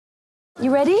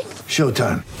You ready?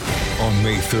 Showtime. On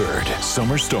May 3rd,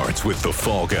 summer starts with The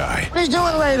Fall Guy. Let's do it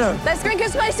later. Let's drink a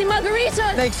spicy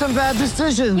margarita. Make some bad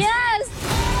decisions. Yes!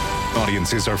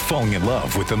 Audiences are falling in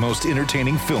love with the most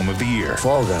entertaining film of the year.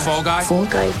 Fall Guy. Fall Guy? Fall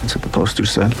Guy. That's what the poster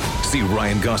said. See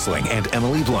Ryan Gosling and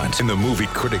Emily Blunt in the movie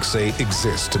critics say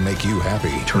exists to make you happy.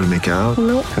 Trying to make it out?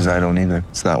 Nope. Because I don't either.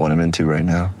 It's not what I'm into right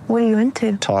now. What are you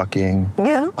into? Talking.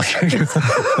 Yeah.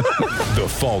 The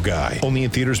Fall Guy. Only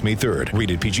in theaters May 3rd.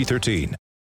 Rated PG-13.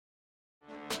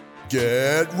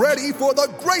 Get ready for the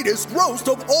greatest roast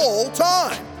of all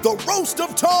time. The Roast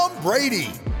of Tom Brady.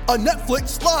 A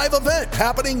Netflix live event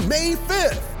happening May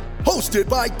 5th. Hosted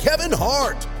by Kevin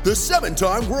Hart. The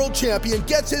 7-time world champion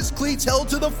gets his cleats held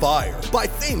to the fire by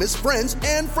famous friends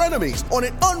and frenemies on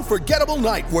an unforgettable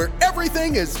night where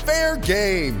everything is fair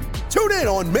game. Tune in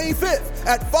on May 5th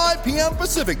at 5 p.m.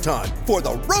 Pacific time for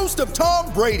the Roast of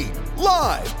Tom Brady.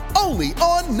 Live only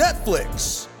on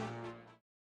Netflix.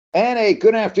 And a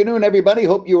good afternoon, everybody.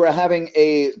 Hope you are having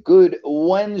a good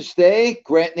Wednesday.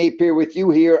 Grant Napier with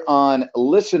you here on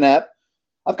Listen App.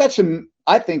 I've got some,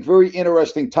 I think, very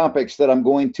interesting topics that I'm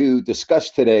going to discuss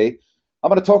today. I'm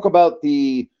going to talk about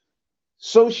the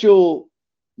social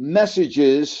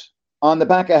messages on the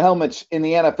back of helmets in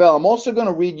the NFL. I'm also going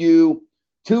to read you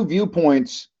two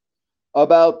viewpoints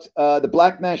about the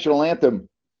Black National Anthem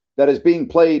that is being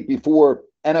played before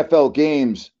NFL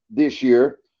games this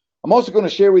year. I'm also going to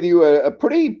share with you a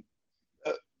pretty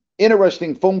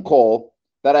interesting phone call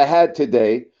that I had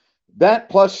today. That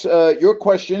plus your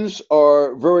questions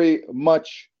are very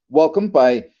much welcome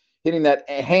by hitting that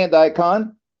hand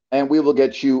icon, and we will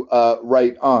get you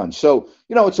right on. So,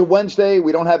 you know, it's a Wednesday.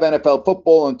 We don't have NFL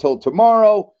football until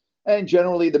tomorrow, and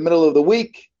generally the middle of the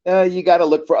week, you got to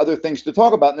look for other things to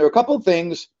talk about. And there are a couple of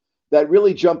things that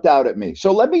really jumped out at me.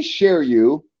 So let me share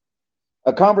you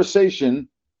a conversation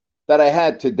that I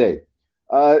had today.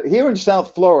 Here in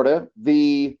South Florida,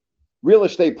 the real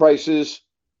estate prices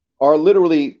are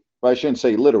literally, well, I shouldn't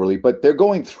say literally, but they're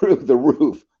going through the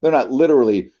roof. They're not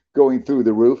literally going through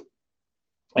the roof.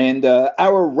 And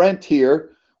our rent here,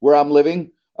 where I'm living,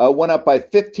 went up by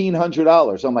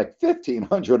 $1,500. I'm like,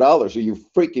 $1,500? Are you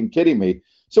freaking kidding me?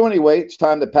 So anyway, it's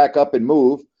time to pack up and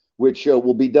move, which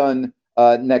will be done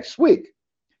next week.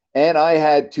 And I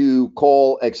had to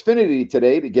call Xfinity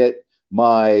today to get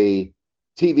my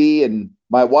TV and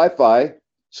my Wi-Fi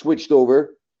switched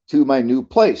over to my new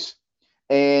place.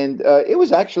 And it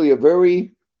was actually a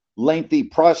very lengthy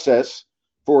process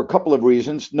for a couple of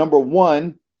reasons. Number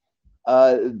one,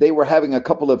 they were having a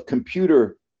couple of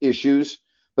computer issues,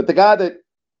 but the guy that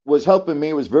was helping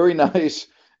me was very nice,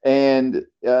 and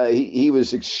he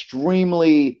was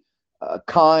extremely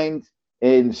kind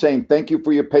in saying thank you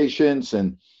for your patience.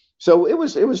 And so it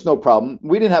was no problem.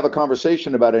 We didn't have a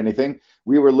conversation about anything.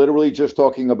 We were literally just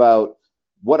talking about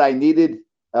what I needed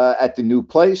at the new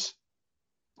place,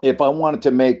 if I wanted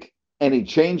to make any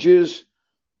changes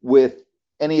with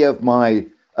any of my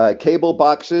cable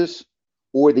boxes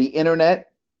or the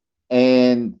internet.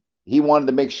 And he wanted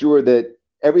to make sure that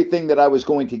everything that I was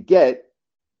going to get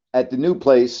at the new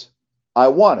place, I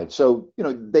wanted. So, you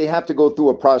know, they have to go through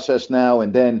a process now.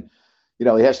 And then, you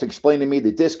know, he has to explain to me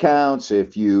the discounts.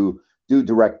 If you do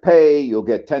direct pay, you'll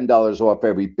get $10 off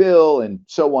every bill and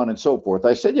so on and so forth.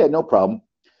 I said, yeah, no problem.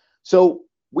 So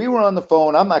we were on the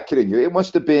phone. I'm not kidding you. It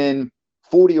must have been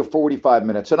 40 or 45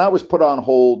 minutes. And I was put on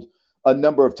hold a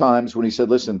number of times when he said,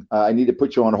 listen, I need to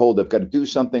put you on hold. I've got to do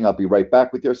something. I'll be right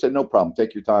back with you. I said, no problem.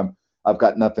 Take your time. I've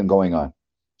got nothing going on.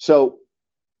 So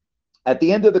at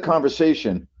the end of the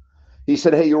conversation, he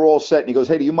said, hey, you're all set. And he goes,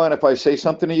 hey, do you mind if I say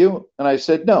something to you? And I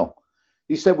said, no.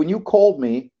 He said, when you called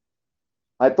me,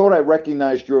 I thought I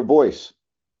recognized your voice.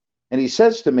 And he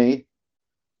says to me,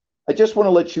 I just want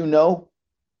to let you know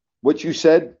what you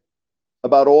said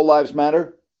about All Lives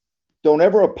Matter. Don't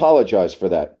ever apologize for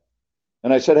that.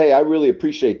 And I said, hey, I really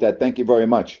appreciate that. Thank you very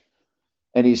much.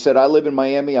 And he said, I live in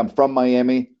Miami. I'm from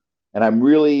Miami. And I'm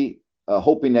really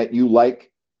hoping that you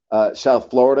like South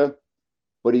Florida.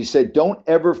 But he said, don't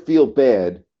ever feel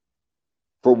bad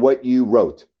for what you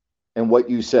wrote and what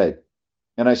you said.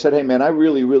 And I said, hey, man, I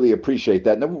really, really appreciate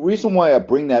that. And the reason why I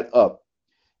bring that up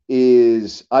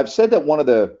is I've said that one of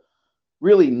the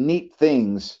really neat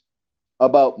things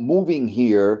about moving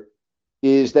here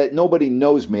is that nobody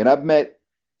knows me. And I've met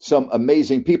some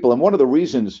amazing people. And one of the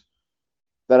reasons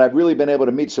that I've really been able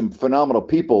to meet some phenomenal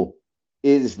people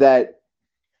is that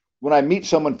when I meet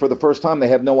someone for the first time, they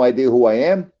have no idea who I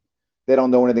am. They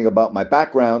don't know anything about my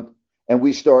background. And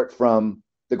we start from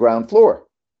the ground floor.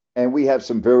 And we have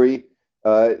some very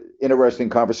interesting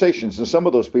conversations. And some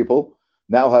of those people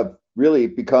now have really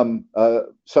become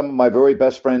some of my very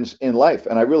best friends in life.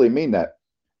 And I really mean that.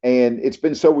 And it's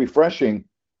been so refreshing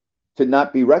to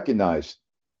not be recognized.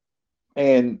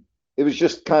 And it was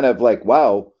just kind of like,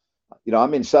 wow,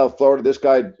 I'm in South Florida. This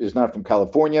guy is not from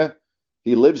California.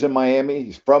 He lives in Miami.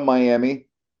 He's from Miami.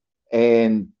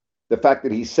 And the fact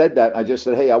that he said that, I just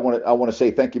said, hey, I want to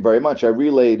say thank you very much. I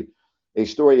relayed a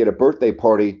story at a birthday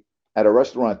party at a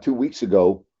restaurant 2 weeks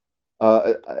ago.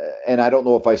 And I don't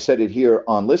know if I said it here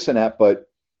on Listen App, but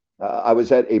I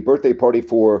was at a birthday party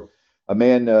for a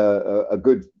man, a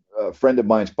good friend of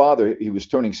mine's father. He was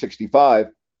turning 65.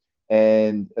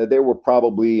 And there were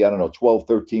probably, 12,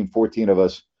 13, 14 of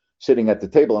us sitting at the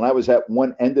table. And I was at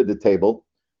one end of the table.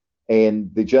 And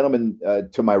the gentleman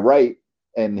to my right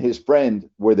and his friend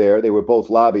were there. They were both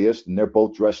lobbyists, and they're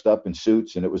both dressed up in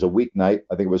suits. And it was a weeknight.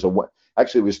 I think it was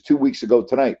it was 2 weeks ago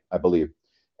tonight, I believe.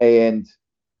 And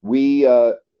we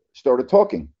started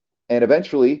talking. And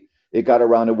eventually it got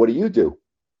around to, what do you do?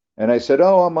 And I said,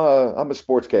 oh, I'm a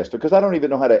sportscaster, because I don't even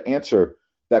know how to answer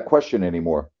that question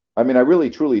anymore. I mean, I really,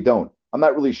 truly don't. I'm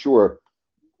not really sure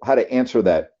how to answer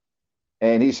that.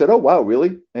 And he said, oh, wow,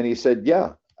 really? And he said,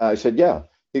 yeah. I said, yeah.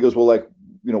 He goes, well,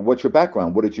 what's your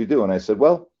background? What did you do? And I said,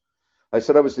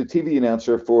 I was the TV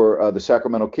announcer for the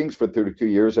Sacramento Kings for 32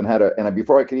 years and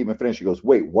before I could even finish, he goes,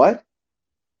 wait, what?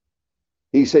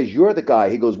 He says, you're the guy.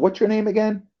 He goes, what's your name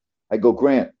again? I go,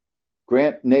 Grant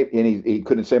Napier. And he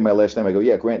couldn't say my last name. I go,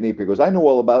 yeah, Grant Napier. He goes, I know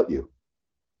all about you.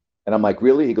 And I'm like,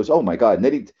 really? He goes, oh my God. And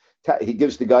then he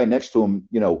gives the guy next to him,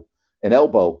 an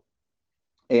elbow.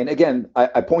 And again,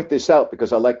 I point this out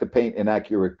because I like to paint an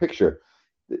accurate picture.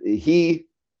 He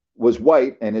was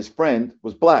white and his friend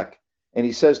was black. And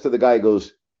he says to the guy, he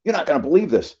goes, you're not going to believe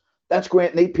this. That's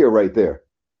Grant Napier right there.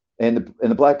 And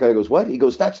the black guy goes, what? He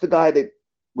goes, that's the guy that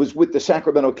was with the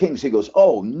Sacramento Kings. He goes,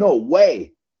 oh, no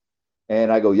way.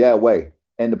 And I go, yeah, way.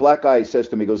 And the black guy says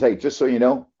to me, he goes, hey, just so you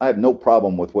know, I have no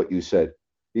problem with what you said.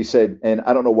 He said, and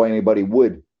I don't know why anybody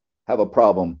would have a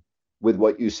problem with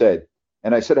what you said.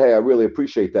 And I said, hey, I really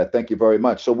appreciate that. Thank you very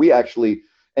much. So we actually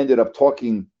ended up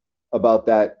talking about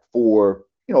that for,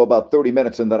 about 30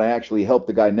 minutes. And then I actually helped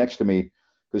the guy next to me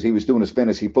because he was doing his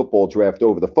fantasy football draft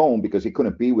over the phone because he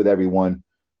couldn't be with everyone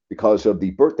because of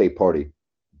the birthday party.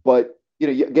 But,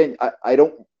 again, I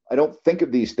don't think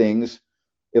of these things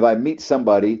if I meet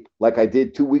somebody like I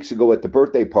did 2 weeks ago at the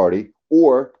birthday party,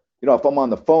 or, if I'm on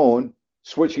the phone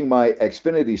switching my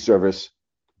Xfinity service.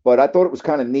 But I thought it was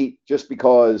kind of neat just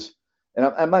because, and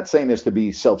I'm not saying this to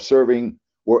be self-serving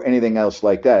or anything else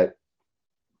like that.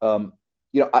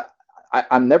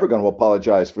 I'm never going to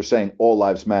apologize for saying all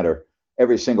lives matter,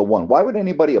 every single one. Why would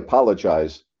anybody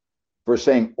apologize for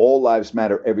saying all lives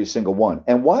matter, every single one?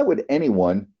 And why would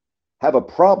anyone have a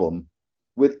problem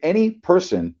with any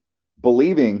person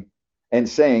believing and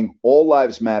saying all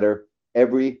lives matter,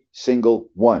 every single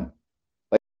one?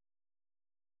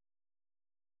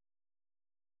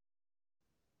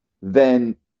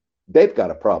 Then they've got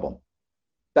a problem.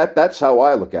 That's how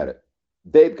I look at it.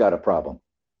 They've got a problem.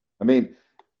 I mean,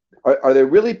 are there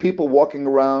really people walking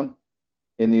around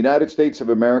in the United States of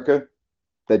America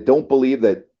that don't believe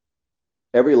that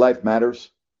every life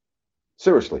matters?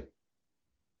 Seriously.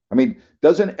 I mean,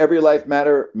 doesn't every life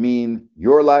matter mean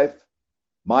your life,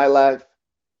 my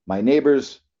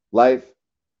neighbor's life,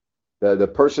 the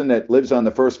person that lives on the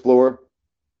first floor,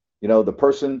 the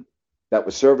person that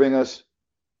was serving us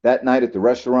that night at the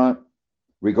restaurant,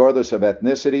 regardless of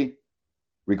ethnicity,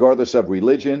 regardless of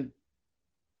religion,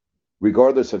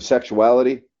 regardless of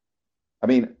sexuality? I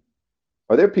mean,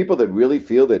 are there people that really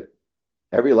feel that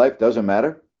every life doesn't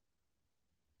matter?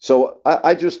 So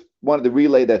I just wanted to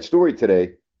relay that story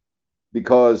today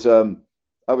because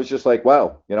I was just like,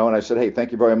 wow, and I said, hey,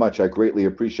 thank you very much. I greatly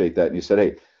appreciate that. And he said,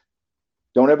 hey,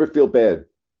 don't ever feel bad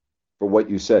for what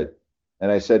you said.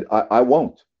 And I said, I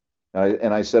won't.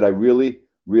 And I said, I really,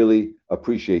 really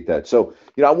appreciate that. So,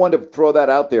 I wanted to throw that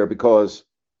out there because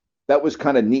that was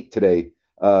kind of neat today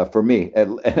for me.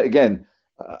 And again,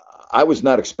 I was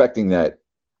not expecting that.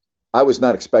 I was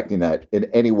not expecting that in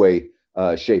any way,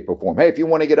 shape, or form. Hey, if you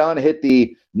want to get on, hit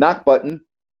the knock button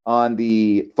on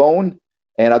the phone,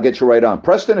 and I'll get you right on.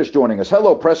 Preston is joining us.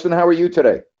 Hello, Preston. How are you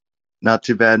today? Not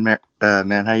too bad, man.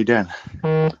 How you doing?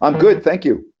 I'm good, thank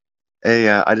you. Hey,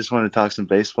 I just wanted to talk some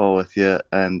baseball with you,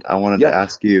 and I wanted to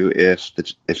ask you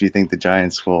if you think the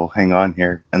Giants will hang on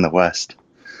here in the West.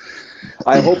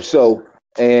 I hope so,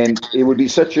 and it would be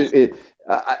such a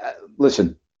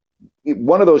listen.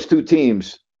 One of those two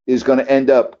teams is going to end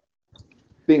up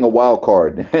being a wild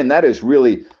card, and that is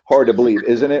really hard to believe,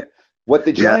 isn't it? What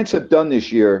the Giants have done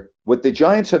this year,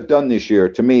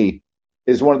 to me,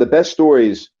 is one of the best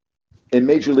stories in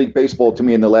Major League Baseball to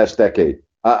me in the last decade.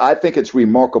 I think it's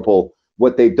remarkable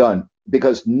what they've done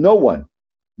because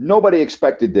nobody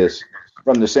expected this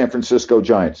from the San Francisco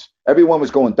Giants. Everyone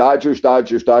was going Dodgers,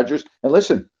 Dodgers, Dodgers. And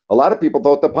listen, a lot of people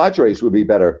thought the Padres would be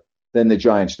better than the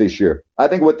Giants this year. I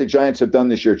think what the Giants have done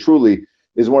this year truly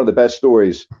is one of the best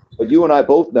stories. But you and I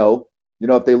both know,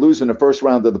 if they lose in the first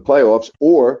round of the playoffs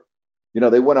or,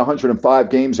 they win 105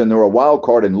 games and they're a wild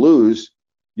card and lose,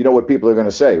 you know what people are going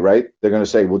to say, right? They're going to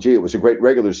say, well, gee, it was a great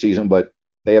regular season, but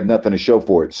they have nothing to show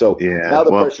for it. So now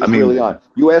the pressure's really on.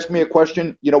 You asked me a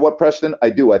question. You know what, Preston? I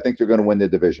do. I think they're going to win the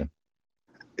division.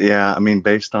 Yeah,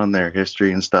 based on their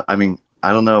history and stuff, I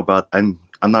don't know about, I'm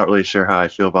not really sure how I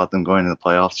feel about them going to the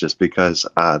playoffs just because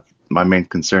my main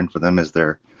concern for them is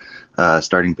their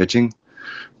starting pitching.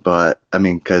 But,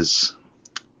 because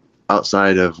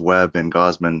outside of Webb and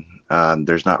Gausman,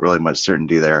 there's not really much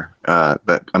certainty there.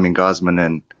 But,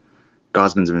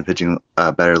 Gausman's been pitching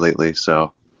better lately,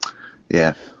 so,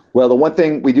 yeah. Well, the one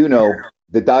thing we do know,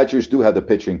 the Dodgers do have the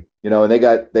pitching, and they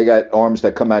got arms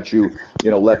that come at you,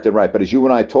 left and right. But as you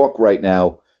and I talk right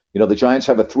now, the Giants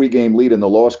have a 3-game lead in the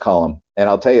loss column. And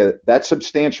I'll tell you, that's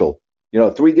substantial. A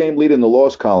 3-game lead in the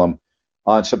loss column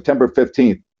on September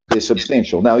 15th is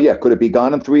substantial. Now, yeah, could it be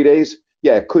gone in 3 days?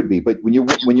 Yeah, it could be. But when you're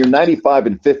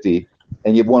 95-50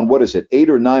 and you've won, 8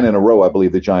 or 9 in a row, I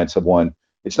believe the Giants have won,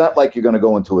 it's not like you're going to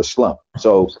go into a slump.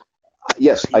 So,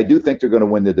 yes, I do think they're going to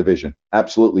win the division.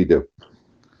 Absolutely do.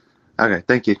 Okay,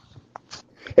 thank you.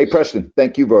 Hey, Preston,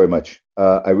 thank you very much.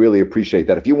 I really appreciate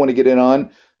that. If you want to get in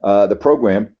on the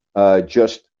program,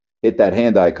 just hit that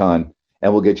hand icon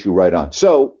and we'll get you right on.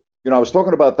 So, I was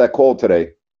talking about that call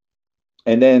today,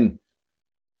 and then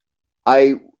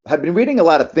I have been reading a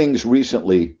lot of things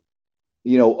recently,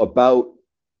 about,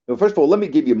 first of all, let me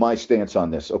give you my stance on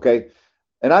this, okay?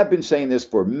 And I've been saying this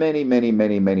for many, many,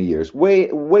 many, many years, way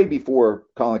before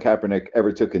Colin Kaepernick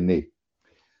ever took a knee.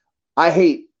 I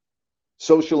hate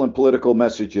social and political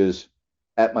messages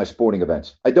at my sporting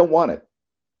events. I don't want it.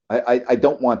 I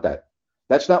don't want that.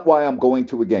 That's not why I'm going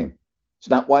to a game. It's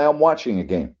not why I'm watching a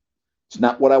game. It's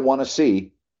not what I want to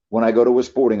see when I go to a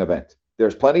sporting event.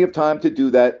 There's plenty of time to do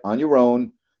that on your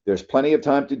own. There's plenty of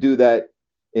time to do that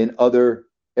in other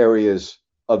areas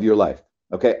of your life.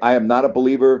 Okay. I am not a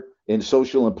believer in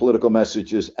social and political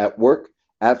messages at work.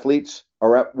 Athletes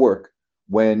are at work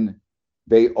when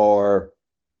they are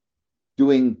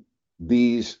doing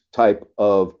these type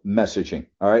of messaging.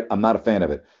 All right. I'm not a fan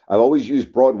of it. I've always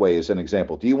used Broadway as an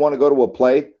example. Do you want to go to a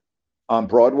play on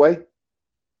Broadway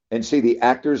and see the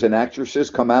actors and actresses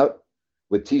come out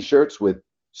with T-shirts with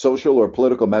social or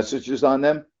political messages on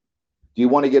them? Do you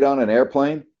want to get on an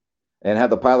airplane and have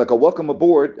the pilot go, welcome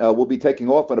aboard. We'll be taking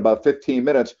off in about 15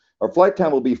 minutes. Our flight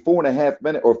time will be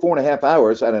 4.5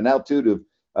 hours at an altitude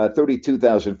of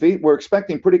 32,000 feet. We're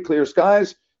expecting pretty clear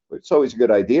skies. It's always a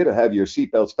good idea to have your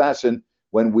seatbelts fastened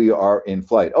when we are in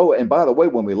flight. Oh, and by the way,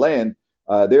 when we land,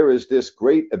 there is this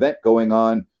great event going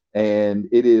on, and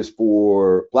it is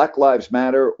for Black Lives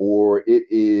Matter, or it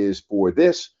is for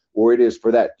this, or it is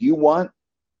for that. Do you want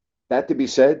that to be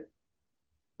said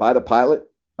by the pilot?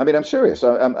 I'm serious.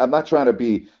 I'm not trying to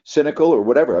be cynical or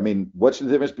whatever. What's the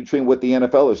difference between what the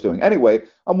NFL is doing? Anyway,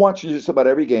 I'm watching just about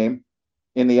every game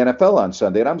in the NFL on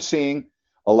Sunday, and I'm seeing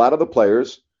a lot of the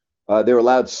players. They're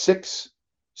allowed 6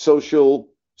 social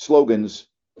slogans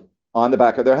on the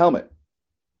back of their helmet.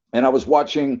 And I was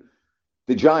watching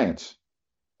the Giants,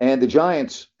 and the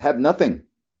Giants have nothing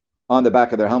on the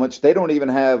back of their helmets. They don't even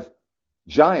have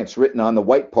Giants written on the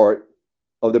white part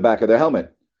of the back of their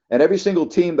helmet. And every single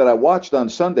team that I watched on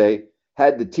Sunday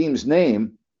had the team's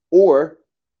name, or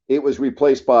it was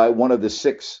replaced by one of the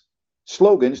 6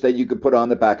 slogans that you could put on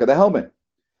the back of the helmet.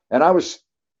 And I was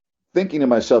thinking to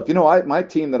myself, my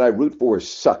team that I root for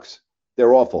sucks.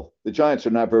 They're awful. The Giants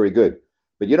are not very good.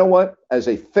 But you know what? As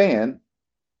a fan,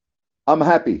 I'm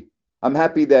happy. I'm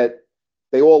happy that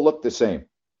they all look the same,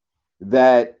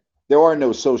 that there are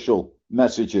no social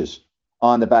messages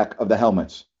on the back of the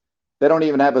helmets. They don't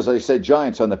even have, as I said,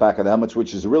 Giants on the back of the helmets,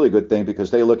 which is a really good thing because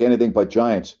they look anything but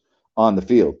Giants on the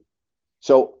field.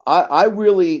 So I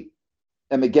really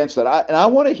am against that. And I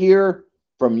want to hear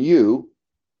from you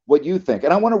what you think.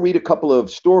 And I want to read a couple of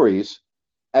stories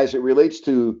as it relates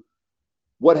to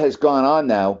what has gone on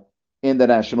now in the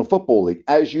National Football League.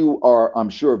 As you are,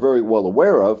 I'm sure, very well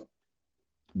aware of,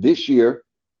 this year,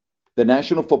 the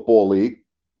National Football League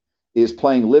is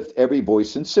playing Lift Every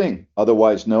Voice and Sing,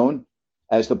 otherwise known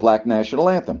as the Black National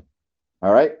Anthem.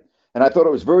 All right? And I thought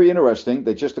it was very interesting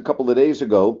that just a couple of days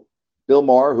ago, Bill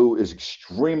Maher, who is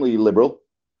extremely liberal,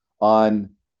 on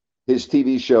his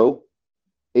TV show,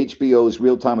 HBO's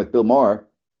Real Time with Bill Maher,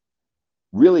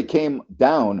 really came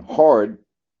down hard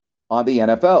on the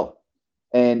NFL.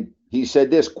 And he said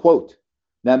this, quote,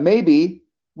 "Now maybe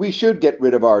we should get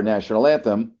rid of our national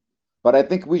anthem, but I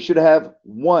think we should have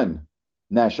one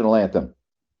national anthem.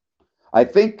 I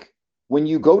think when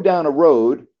you go down a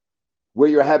road where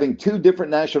you're having two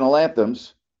different national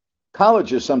anthems,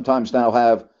 colleges sometimes now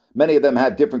have, many of them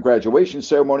have different graduation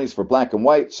ceremonies for black and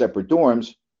white, separate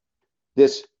dorms.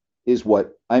 This is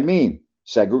what I mean,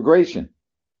 segregation.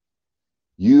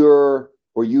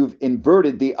 You've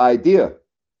inverted the idea."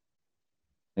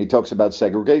 And he talks about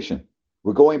segregation.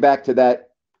 We're going back to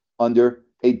that under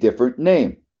a different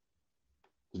name.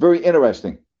 It's very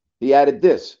interesting. He added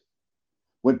this.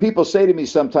 "When people say to me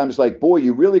sometimes like, boy,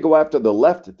 you really go after the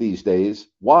left these days.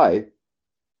 Why?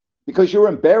 Because you're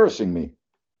embarrassing me,"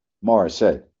 Maher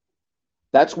said.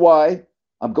 "That's why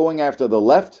I'm going after the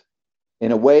left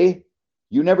in a way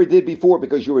you never did before,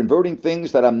 because you're inverting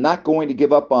things that I'm not going to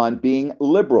give up on being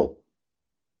liberal."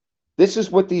 This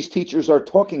is what these teachers are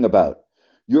talking about.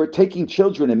 You're taking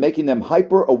children and making them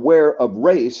hyper aware of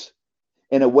race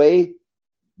in a way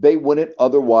they wouldn't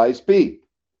otherwise be.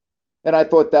 And I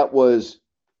thought that was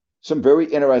some very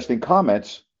interesting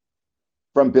comments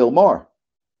from Bill Maher.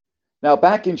 Now,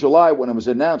 back in July, when it was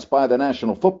announced by the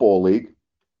National Football League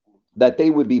that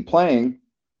they would be playing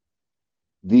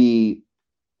the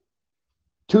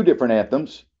two different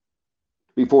anthems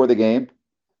before the game,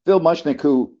 Phil Mushnick,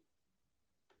 who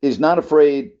is not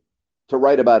afraid to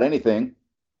write about anything,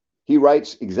 he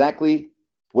writes exactly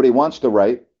what he wants to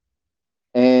write.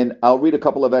 And I'll read a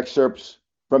couple of excerpts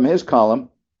from his column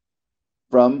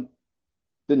from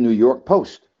the New York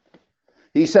Post.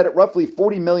 He said, "At roughly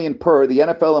 $40 million per, the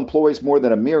NFL employs more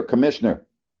than a mere commissioner.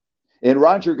 In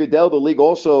Roger Goodell, the league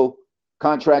also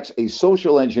contracts a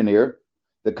social engineer,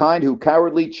 the kind who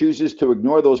cowardly chooses to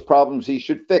ignore those problems he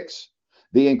should fix.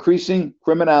 The increasing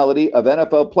criminality of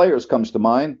NFL players comes to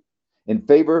mind in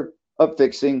favor of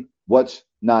fixing what's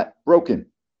not broken.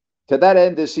 To that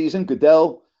end, this season,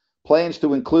 Goodell plans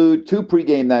to include two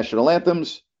pregame national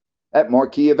anthems at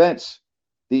marquee events.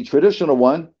 The traditional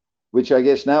one, which I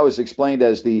guess now is explained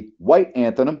as the white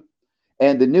anthem,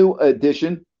 and the new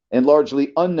addition and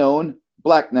largely unknown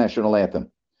black national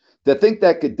anthem. To think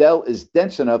that Goodell is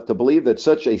dense enough to believe that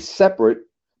such a separate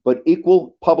but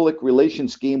equal public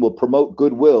relations scheme will promote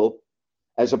goodwill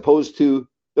as opposed to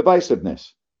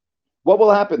divisiveness. What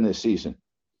will happen this season?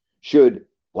 Should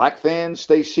black fans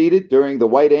stay seated during the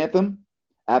white anthem?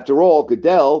 After all,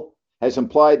 Goodell has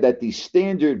implied that the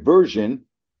standard version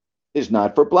is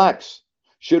not for blacks.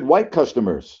 Should white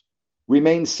customers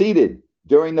remain seated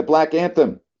during the black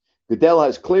anthem? Goodell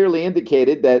has clearly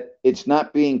indicated that it's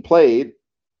not being played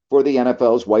for the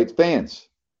NFL's white fans.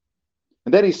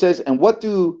 And then he says, and what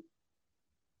to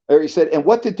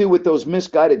do with those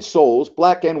misguided souls,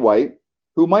 black and white,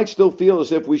 who might still feel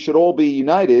as if we should all be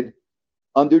united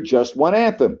under just one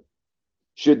anthem?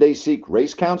 Should they seek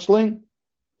race counseling?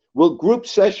 Will group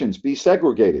sessions be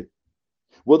segregated?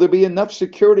 Will there be enough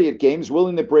security at games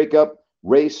willing to break up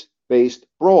race-based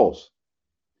brawls?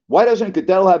 Why doesn't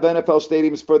Goodell have NFL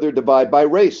stadiums further divide by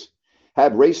race?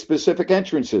 Have race-specific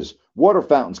entrances, water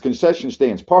fountains, concession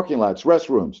stands, parking lots,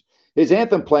 restrooms. His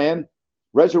anthem plan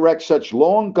resurrects such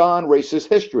long-gone racist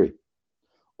history.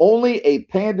 Only a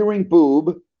pandering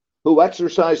boob who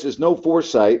exercises no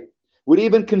foresight would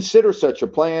even consider such a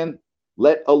plan,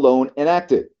 let alone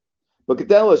enact it. But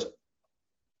Goodell has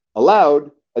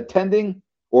allowed attending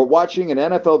or watching an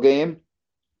NFL game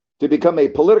to become a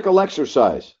political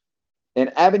exercise, an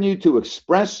avenue to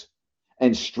express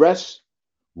and stress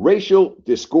racial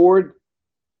discord,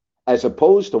 as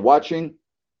opposed to watching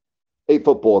a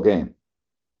football game.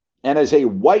 And as a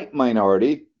white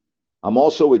minority, I'm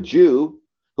also a Jew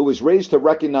who was raised to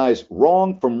recognize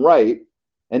wrong from right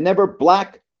and never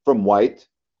black from white.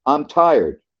 I'm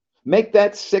tired. Make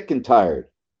that sick and tired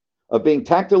of being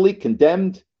tactfully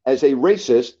condemned as a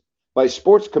racist by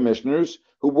sports commissioners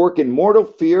who work in mortal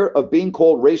fear of being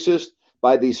called racist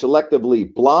by the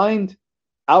selectively blind,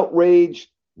 outraged,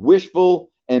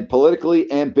 wishful, and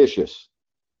politically ambitious.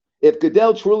 If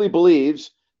Goodell truly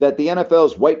believes that the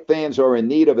NFL's white fans are in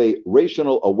need of a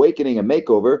racial awakening and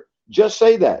makeover, just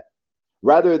say that,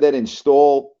 rather than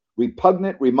install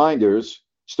repugnant reminders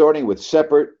starting with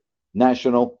separate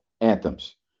national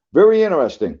anthems. Very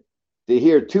interesting to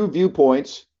hear two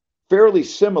viewpoints fairly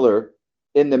similar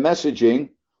in the messaging,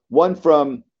 one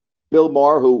from Bill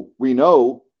Maher, who we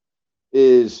know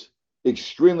is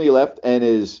extremely left and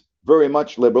is very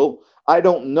much liberal. I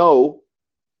don't know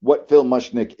what Phil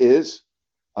Mushnick is.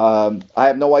 I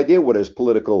have no idea what his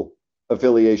political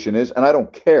affiliation is, and I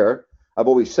don't care. I've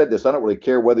always said this. I don't really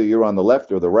care whether you're on the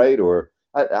left or the right or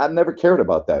I've never cared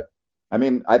about that. I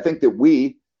mean, I think that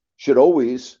we should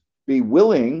always be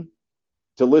willing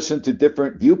to listen to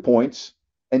different viewpoints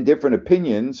and different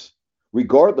opinions,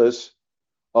 regardless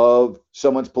of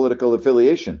someone's political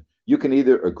affiliation. You can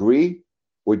either agree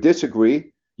or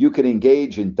disagree. You can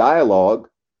engage in dialogue,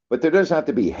 but there doesn't have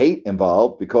to be hate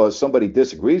involved because somebody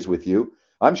disagrees with you.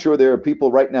 I'm sure there are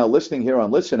people right now listening here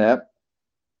on Listen App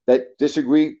that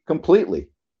disagree completely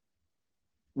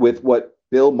with what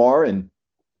Bill Maher and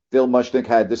Phil Mushnick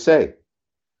had to say.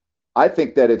 I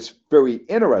think that it's very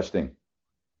interesting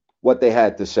what they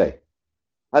had to say.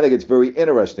 I think it's very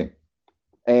interesting.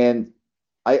 And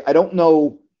I don't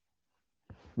know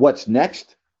what's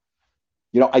next.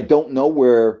 I don't know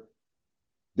where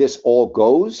this all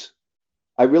goes.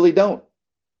 I really don't.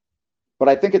 But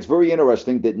I think it's very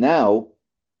interesting that now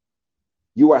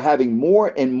you are having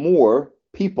more and more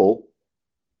people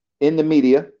in the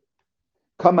media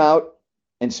come out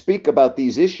and speak about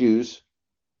these issues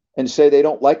and say they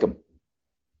don't like them.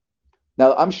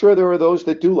 Now, I'm sure there are those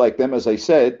that do like them, as I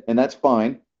said, and that's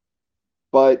fine.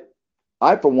 But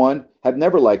I, for one, have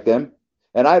never liked them.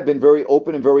 And I've been very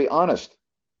open and very honest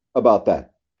about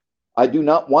that. I do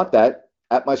not want that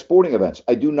at my sporting events.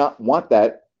 I do not want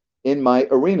that in my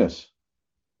arenas.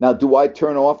 Now, do I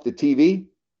turn off the TV?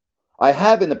 I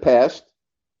have in the past,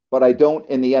 but I don't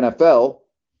in the NFL.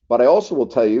 But I also will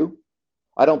tell you,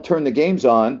 I don't turn the games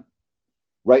on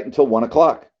right until 1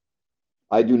 o'clock.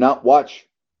 I do not watch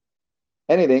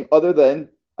anything other than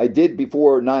I did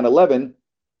before 9/11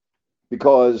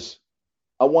 because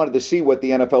I wanted to see what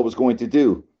the NFL was going to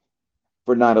do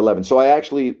for 9/11. So I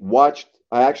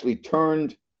actually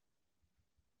turned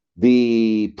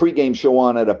the pregame show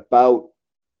on at about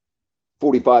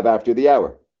 45 after the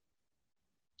hour.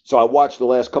 So I watched the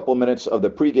last couple of minutes of the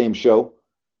pregame show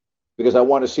because I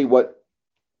want to see what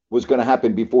was going to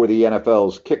happen before the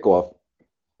NFL's kickoff.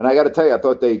 And I got to tell you, I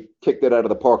thought they kicked it out of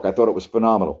the park. I thought it was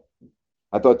phenomenal.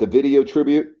 I thought the video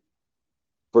tribute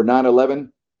for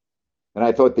 9/11, and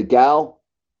I thought the gal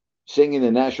singing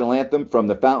the national anthem from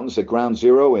the fountains at Ground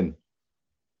Zero in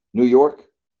New York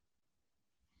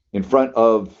in front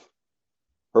of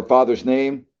her father's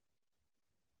name,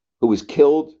 who was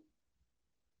killed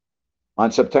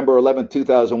on September 11,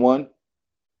 2001,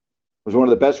 was one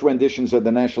of the best renditions of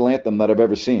the national anthem that I've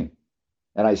ever seen.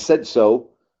 And I said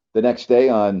so the next day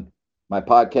on my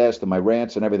podcast and my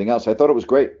rants and everything else. I thought it was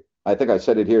great. I think I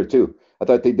said it here too. I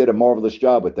thought they did a marvelous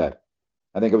job with that.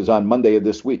 I think it was on Monday of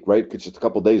this week, right? It's just a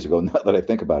couple of days ago, now that I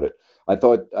think about it. I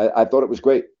thought it was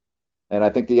great. And I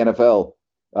think the NFL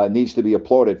needs to be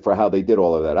applauded for how they did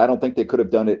all of that. I don't think they could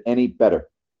have done it any better.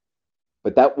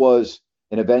 But that was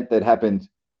an event that happened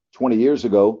 20 years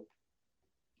ago,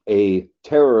 a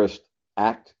terrorist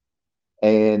act.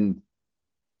 And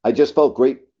I just felt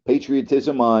great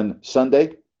patriotism on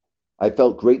Sunday. I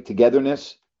felt great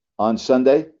togetherness on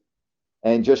Sunday.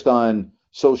 And just on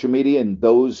social media and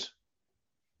those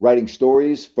writing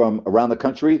stories from around the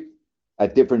country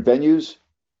at different venues,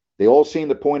 they all seem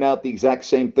to point out the exact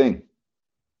same thing,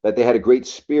 that they had a great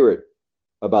spirit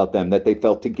about them, that they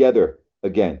felt together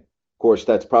again. Of course,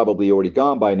 that's probably already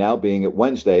gone by now, being at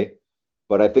Wednesday,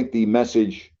 but I think the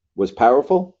message was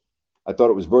powerful. I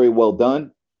thought it was very well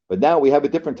done, but now we have a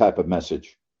different type of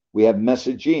message. We have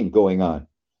messaging going on.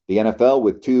 The NFL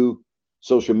with 2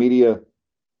 social media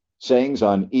sayings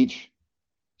on each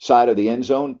side of the end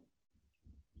zone.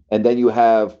 And then you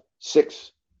have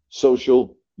 6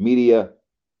 social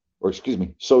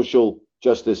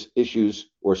justice issues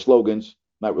or slogans.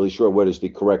 Not really sure what is the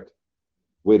correct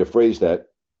way to phrase that.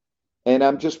 And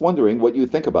I'm just wondering what you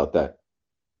think about that.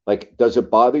 Like, does it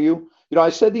bother you?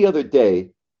 I said the other day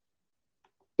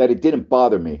that it didn't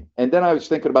bother me. And then I was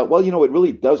thinking about, well, it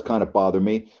really does kind of bother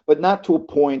me, but not to a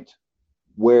point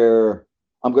where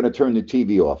I'm going to turn the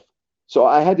TV off. So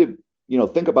I had to,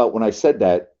 think about when I said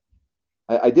that.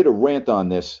 I did a rant on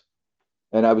this,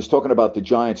 and I was talking about the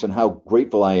Giants and how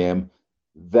grateful I am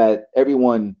that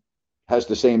everyone has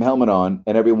the same helmet on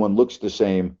and everyone looks the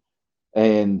same.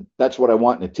 And that's what I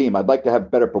want in a team. I'd like to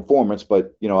have better performance,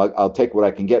 but, I'll take what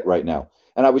I can get right now.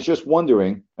 And I was just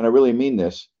wondering, and I really mean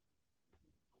this,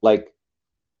 like,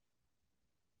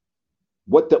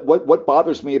 what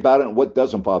bothers me about it and what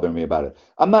doesn't bother me about it.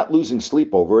 I'm not losing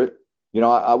sleep over it.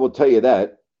 I will tell you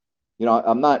that.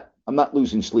 I'm not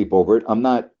losing sleep over it. I'm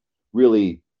not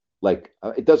really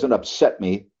it doesn't upset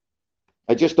me.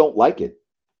 I just don't like it.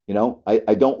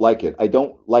 I don't like it. I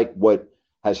don't like what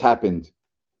has happened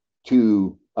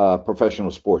to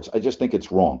professional sports. I just think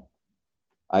it's wrong.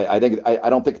 I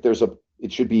don't think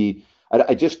it should be.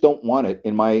 I just don't want it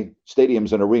in my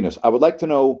stadiums and arenas. I would like to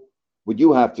know what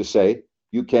you have to say.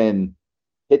 You can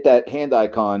hit that hand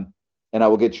icon, and I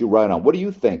will get you right on. What do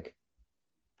you think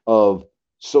of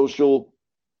social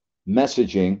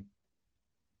messaging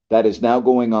that is now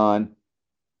going on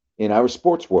in our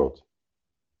sports world?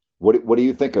 What do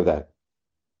you think of that?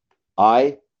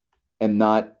 I am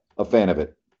not a fan of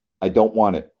it. I don't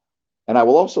want it. And I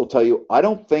will also tell you, I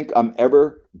don't think I'm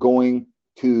ever going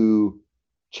to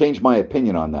change my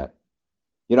opinion on that.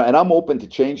 You know, and I'm open to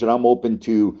change, and I'm open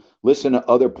to listen to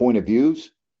other point of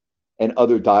views and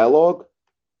other dialogue,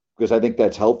 because I think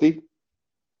that's healthy.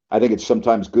 I think it's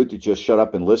sometimes good to just shut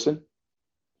up and listen.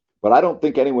 But I don't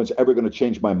think anyone's ever going to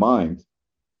change my mind,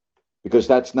 because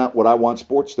that's not what I want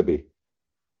sports to be.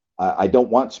 I don't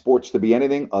want sports to be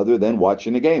anything other than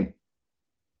watching a game.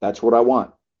 That's what I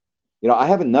want. You know, I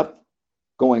have enough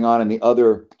going on in the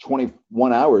other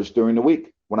 21 hours during the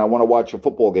week when I want to watch a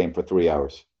football game for 3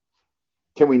 hours.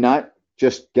 Can we not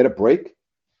just get a break?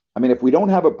 I mean, if we don't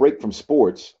have a break from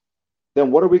sports,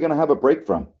 then what are we going to have a break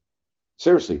from?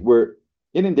 Seriously, we're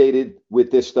inundated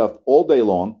with this stuff all day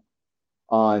long.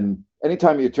 On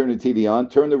anytime you turn the TV on,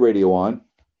 turn the radio on,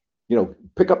 you know,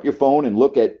 pick up your phone and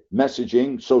look at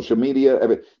messaging, social media.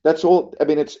 That's all. I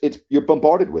mean, it's you're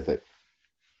bombarded with it.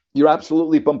 You're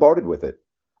absolutely bombarded with it.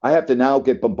 I have to now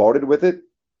get bombarded with it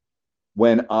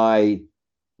when I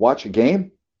watch a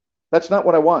game. That's not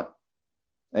what I want.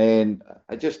 And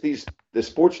I just, the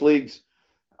sports leagues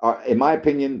are, in my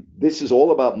opinion, this is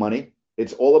all about money.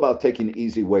 It's all about taking the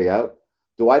easy way out.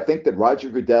 Do I think that Roger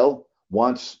Goodell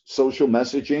wants social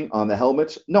messaging on the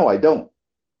helmets? No, I don't.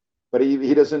 But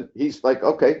he doesn't, he's like,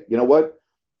 okay, you know what?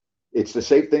 It's the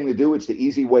safe thing to do. It's the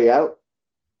easy way out.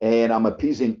 And I'm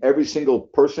appeasing every single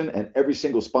person and every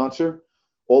single sponsor.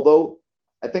 Although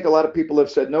I think a lot of people have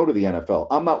said no to the NFL.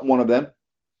 I'm not one of them.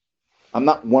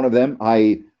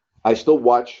 I still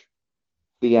watch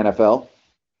the NFL.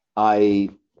 I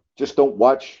just don't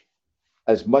watch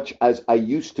as much as I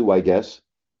used to, I guess.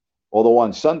 Although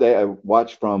on Sunday, I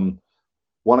watched from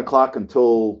 1 o'clock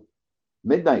until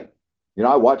midnight. You know,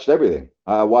 I watched everything.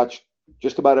 I watched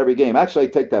just about every game. Actually, I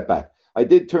take that back. I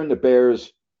did turn the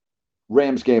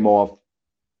Bears-Rams game off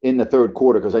in the third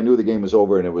quarter because I knew the game was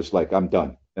over, and it was like, I'm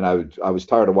done. And I was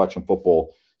tired of watching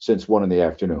football since 1 in the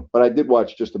afternoon. But I did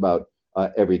watch just about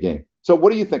every game. So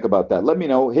what do you think about that? Let me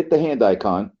know. Hit the hand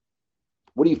icon.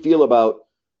 What do you feel about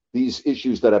these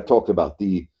issues that I've talked about?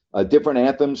 The different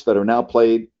anthems that are now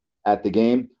played at the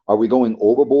game. Are we going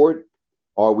overboard?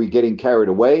 Are we getting carried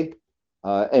away?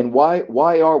 And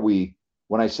why are we,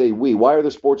 when I say we, why are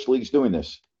the sports leagues doing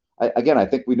this? I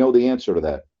think we know the answer to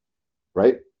that,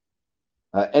 right?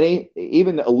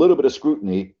 Even a little bit of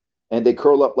scrutiny, and they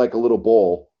curl up like a little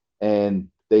ball, and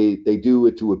they do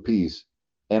it to appease.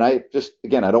 And I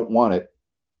don't want it.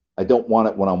 I don't want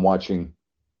it when I'm watching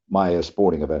my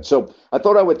sporting event. So I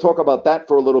thought I would talk about that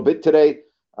for a little bit today.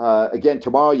 Again,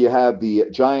 tomorrow you have the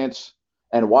Giants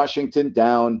and Washington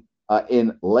down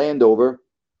in Landover.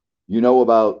 You know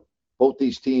about both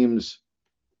these teams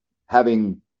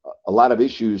having a lot of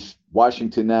issues.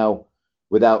 Washington now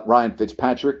without Ryan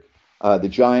Fitzpatrick. The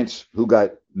Giants, who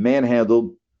got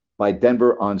manhandled by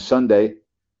Denver on Sunday,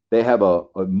 they have a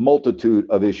multitude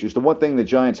of issues. The one thing the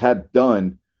Giants have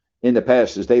done in the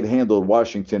past is they've handled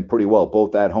Washington pretty well,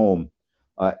 both at home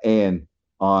and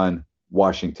on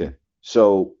Washington.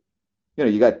 So, you know,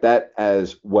 you got that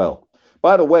as well.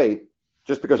 By the way,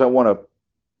 just because I want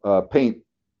to paint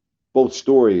both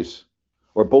stories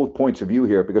or both points of view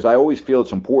here, because I always feel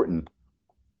it's important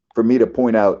for me to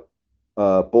point out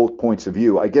both points of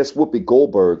view. I guess Whoopi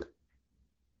Goldberg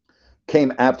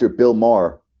came after Bill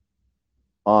Maher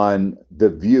on The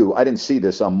View. I didn't see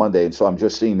this on Monday, and so I'm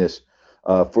just seeing this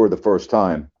for the first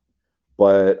time.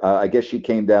 But I guess she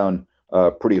came down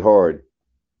pretty hard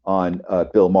on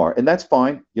Bill Maher. And that's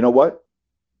fine. You know what?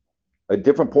 A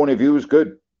different point of view is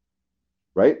good,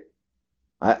 right?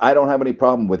 I don't have any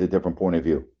problem with a different point of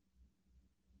view.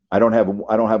 I don't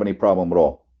have any problem at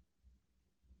all.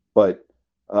 But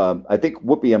I think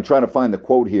Whoopi, I'm trying to find the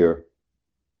quote here.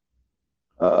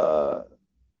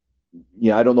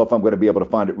 I don't know if I'm going to be able to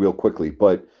find it real quickly,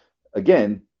 but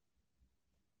again,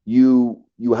 you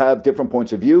have different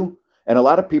points of view, and a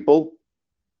lot of people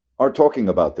are talking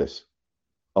about this.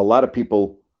 A lot of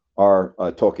people are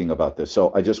talking about this.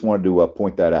 So I just wanted to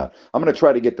point that out. I'm going to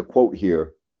try to get the quote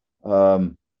here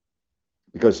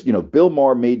because, you know, Bill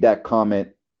Maher made that comment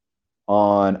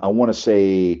on, I want to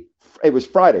say it was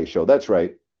Friday's show. That's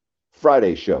right.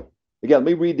 Friday's show. Again,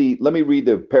 let me read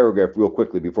the paragraph real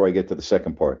quickly before I get to the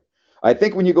second part. I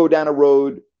think when you go down a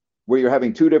road where you're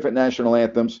having two different national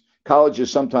anthems,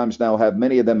 colleges sometimes now have,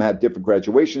 many of them have different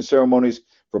graduation ceremonies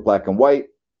for black and white,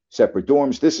 separate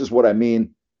dorms. This is what I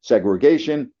mean.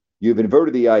 Segregation. You've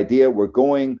inverted the idea. We're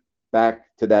going back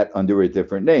to that under a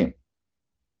different name.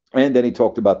 And then he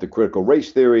talked about the critical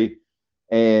race theory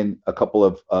and a couple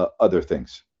of other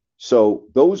things. So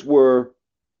those were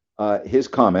his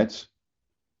comments.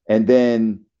 And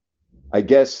then I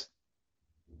guess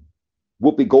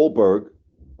Whoopi Goldberg.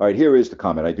 All right, here is the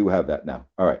comment. I do have that now.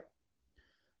 All right.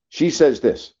 She says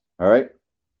this. All right.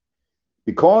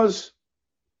 Because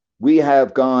we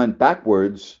have gone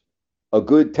backwards a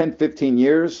good 10, 15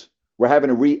 years, we're having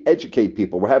to re-educate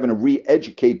people. We're having to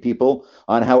re-educate people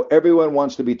on how everyone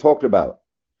wants to be talked about,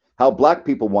 how Black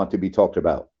people want to be talked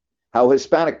about, how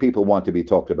Hispanic people want to be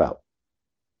talked about.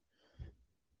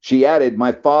 She added,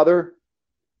 my father,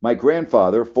 my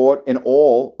grandfather fought in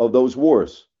all of those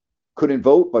wars. Couldn't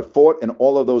vote, but fought in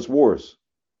all of those wars.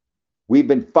 We've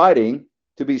been fighting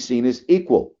to be seen as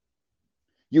equal.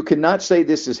 You cannot say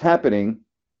this is happening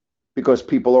because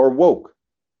people are woke.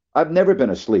 I've never been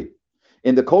asleep.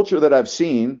 In the culture that I've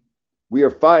seen, we are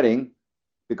fighting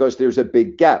because there's a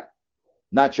big gap.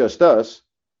 Not just us,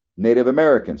 Native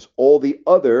Americans, all the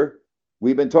other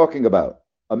we've been talking about.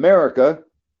 America,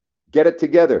 get it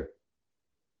together.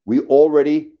 We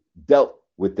already dealt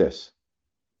with this.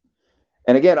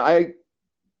 And again, I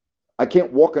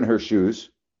can't walk in her shoes.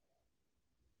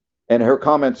 And her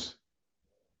comments,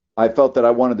 I felt that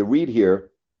I wanted to read here.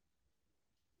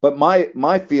 But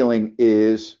my feeling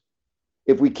is,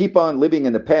 if we keep on living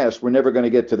in the past, we're never going to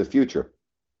get to the future.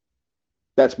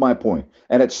 That's my point.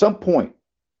 And at some point,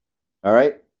 all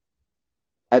right,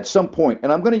 at some point,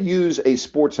 and I'm going to use a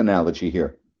sports analogy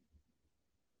here.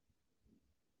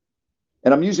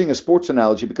 And I'm using a sports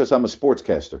analogy because I'm a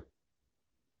sportscaster.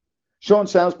 Sean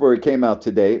Salisbury came out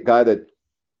today, a guy that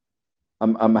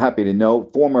I'm happy to know,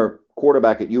 former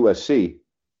quarterback at USC,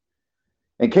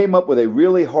 and came up with a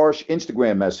really harsh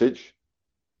Instagram message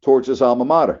towards his alma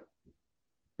mater,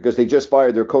 because they just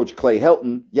fired their coach Clay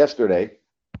Helton yesterday,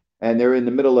 and they're in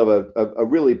the middle of a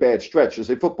really bad stretch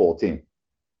as a football team.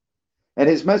 And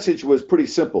his message was pretty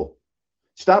simple.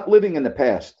 Stop living in the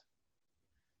past.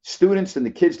 Students and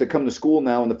the kids that come to school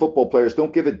now and the football players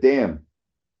don't give a damn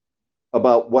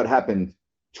about what happened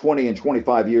 20 and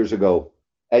 25 years ago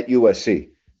at USC.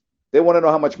 They want to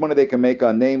know how much money they can make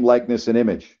on name, likeness, and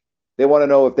image. They want to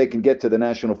know if they can get to the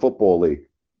National Football League.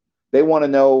 They want to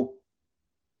know,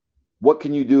 what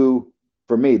can you do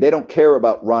for me? They don't care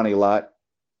about Ronnie Lott.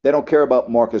 They don't care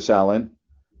about Marcus Allen.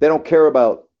 They don't care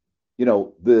about,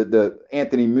 the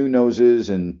Anthony Munozes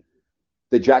and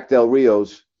the Jack Del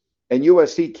Rios. And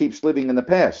USC keeps living in the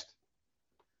past.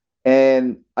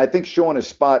 And I think Sean is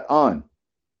spot on.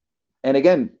 And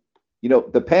again,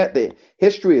 the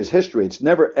history is history. It's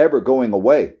never, ever going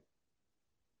away.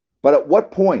 But at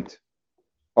what point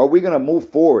are we going to move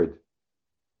forward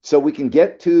so we can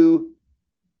get to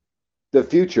the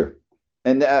future?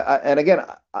 And again,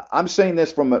 I'm saying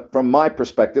this from my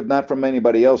perspective, not from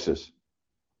anybody else's.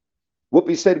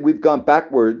 Whoopi said we've gone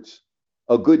backwards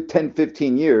a good 10,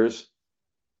 15 years.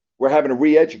 We're having to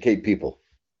re-educate people.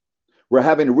 We're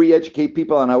having to re-educate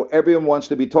people on how everyone wants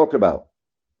to be talked about,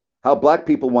 how Black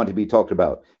people want to be talked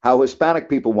about, how Hispanic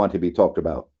people want to be talked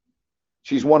about.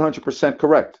 She's 100%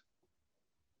 correct.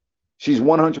 She's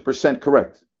 100%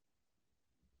 correct.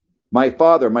 My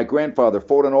father, my grandfather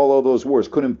fought in all of those wars,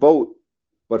 couldn't vote,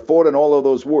 but fought in all of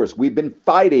those wars. We've been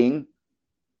fighting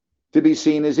to be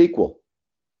seen as equal.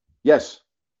 Yes,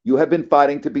 you have been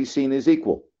fighting to be seen as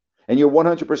equal. And you're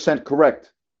 100%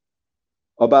 correct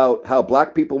about how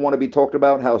Black people want to be talked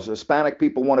about, how Hispanic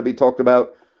people want to be talked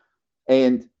about.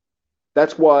 And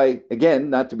that's why, again,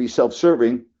 not to be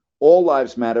self-serving, all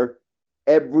lives matter,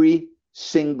 every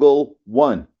single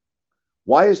one.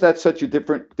 Why is that such a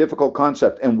difficult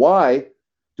concept? And why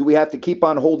do we have to keep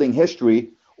on holding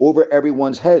history over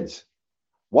everyone's heads?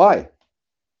 Why?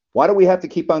 Why do we have to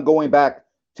keep on going back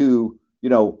to,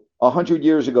 100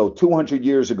 years ago, 200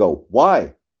 years ago?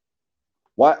 Why?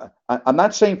 Why? I'm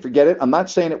not saying forget it. I'm not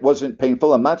saying it wasn't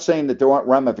painful. I'm not saying that there aren't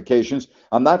ramifications.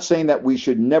 I'm not saying that we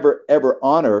should never, ever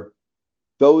honor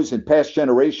those in past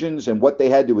generations and what they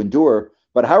had to endure.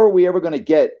 But how are we ever going to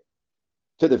get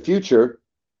to the future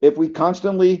if we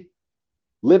constantly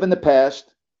live in the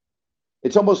past?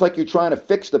 It's almost like you're trying to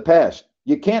fix the past.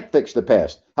 You can't fix the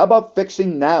past. How about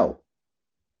fixing now?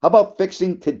 How about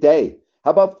fixing today?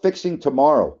 How about fixing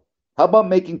tomorrow? How about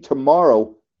making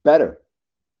tomorrow better?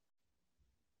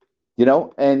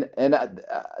 And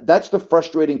that's the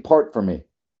frustrating part for me.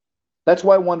 That's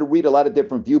why I wanted to read a lot of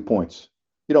different viewpoints.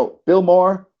 Bill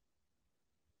Maher,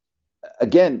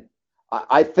 again,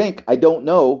 I think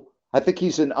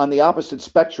he's on the opposite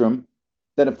spectrum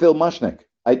than a Phil Mushnick.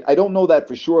 I don't know that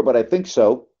for sure, but I think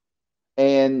so.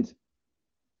 And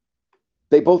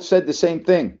they both said the same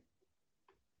thing.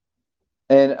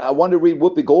 And I wanted to read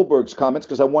Whoopi Goldberg's comments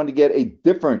because I wanted to get a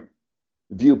different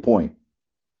viewpoint.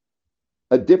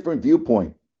 A different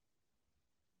viewpoint.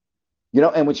 You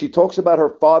know, and when she talks about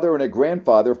her father and her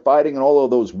grandfather fighting in all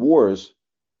of those wars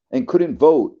and couldn't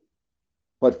vote,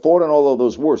 but fought in all of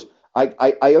those wars,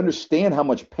 I understand how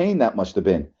much pain that must have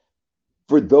been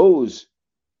for those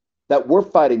that were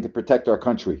fighting to protect our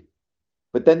country.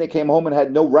 But then they came home and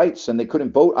had no rights and they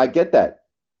couldn't vote. I get that.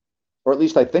 Or at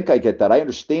least I think I get that. I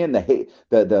understand the hate,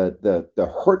 the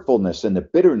hurtfulness and the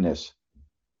bitterness.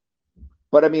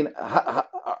 But I mean, how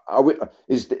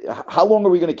long are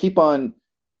we going to keep on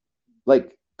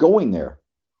like going there?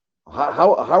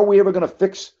 How are we ever going to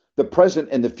fix the present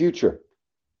and the future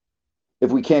if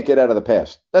we can't get out of the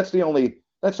past? That's the only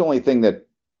thing that,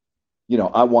 you know,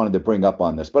 I wanted to bring up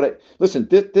on this. But listen,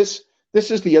 this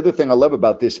is the other thing I love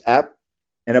about this app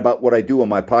and about what I do on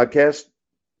my podcast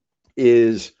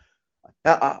is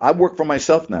I work for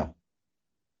myself now.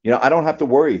 You know, I don't have to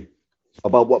worry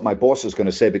about what my boss is going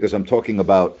to say because I'm talking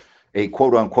about a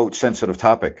quote unquote sensitive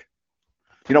topic.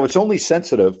 You know, it's only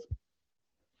sensitive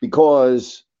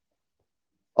because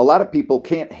a lot of people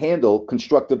can't handle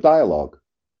constructive dialogue.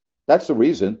 That's the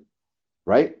reason,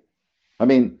 right? I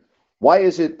mean, why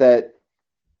is it that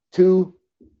two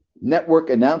network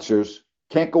announcers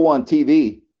can't go on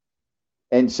TV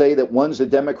and say that one's a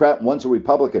Democrat and one's a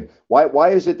Republican? Why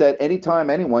is it that anytime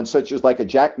anyone, such as like a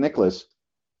Jack Nicklaus,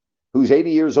 who's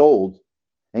 80 years old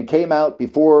and came out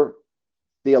before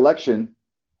the election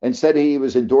and said he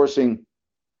was endorsing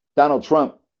Donald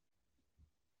Trump,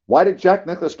 why did Jack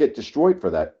Nicklaus get destroyed for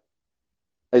that?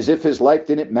 As if his life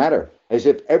didn't matter, as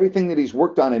if everything that he's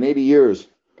worked on in 80 years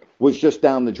was just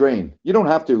down the drain. You don't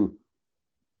have to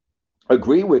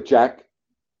agree with Jack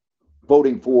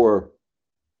voting for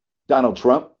Donald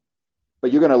Trump,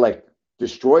 but you're going to like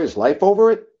destroy his life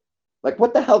over it? Like,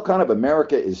 what the hell kind of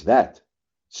America is that?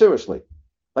 Seriously.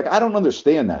 Like, I don't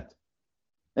understand that.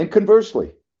 And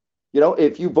conversely, you know,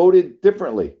 if you voted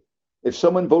differently, if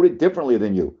someone voted differently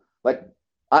than you, like,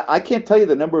 I can't tell you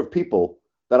the number of people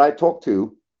that I talked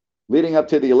to leading up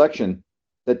to the election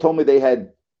that told me they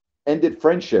had ended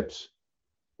friendships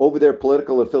over their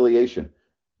political affiliation.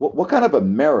 What kind of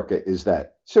America is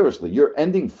that? Seriously, you're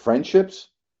ending friendships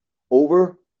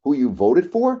over who you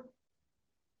voted for?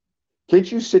 Can't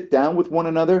you sit down with one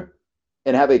another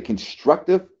and have a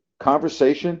constructive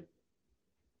conversation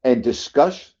and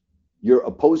discuss your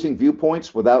opposing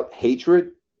viewpoints without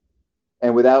hatred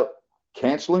and without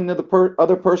canceling the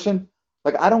other person?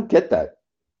 Like, I don't get that.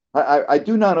 I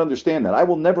do not understand that. I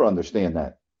will never understand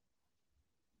that.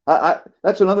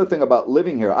 That's another thing about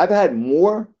living here. I've had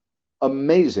more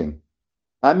amazing,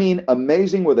 I mean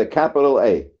amazing with a capital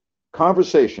A,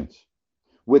 conversations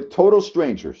with total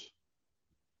strangers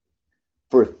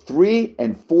for 3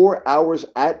 and 4 hours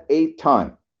at a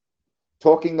time,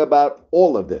 talking about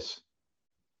all of this,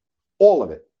 all of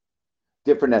it,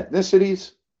 different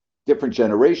ethnicities, different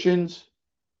generations,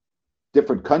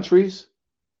 different countries,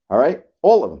 all right,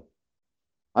 all of them.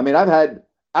 I mean, I've had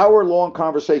hour-long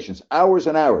conversations, hours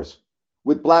and hours,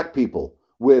 with black people,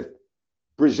 with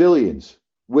Brazilians,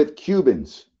 with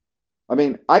Cubans. I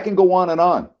mean, I can go on,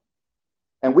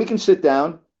 and we can sit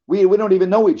down. We don't even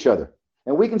know each other,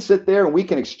 and we can sit there and we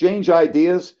can exchange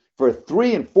ideas for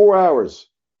 3 and 4 hours.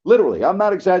 Literally, I'm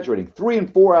not exaggerating, 3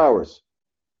 and 4 hours.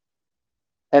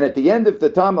 And at the end of the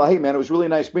time, hey, man, it was really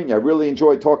nice meeting you. I really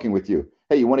enjoyed talking with you.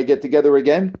 Hey, you want to get together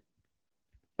again?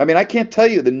 I mean, I can't tell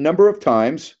you the number of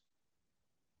times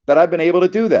that I've been able to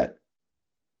do that.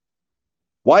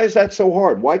 Why is that so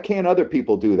hard? Why can't other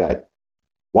people do that?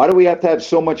 Why do we have to have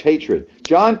so much hatred?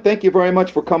 John, thank you very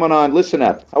much for coming on Listen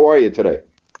Up. How are you today?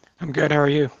 I'm good. How are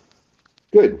you?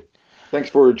 Good. Thanks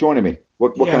for joining me.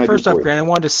 What can I do for you? First off, Grant, I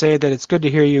wanted to say that it's good to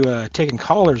hear you taking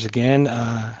callers again.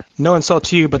 No insult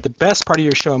to you, but the best part of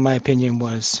your show, in my opinion,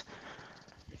 was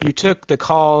you took the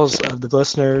calls of the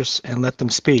listeners and let them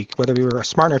speak. Whether we were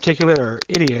smart and articulate or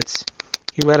idiots,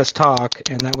 you let us talk,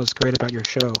 and that was great about your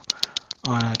show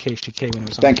on KHTK when it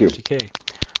was on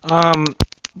KHTK.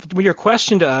 With your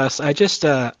question to us, it just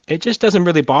doesn't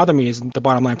really bother me, is the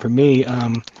bottom line for me.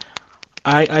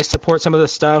 I support some of the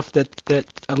stuff that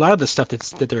a lot of the stuff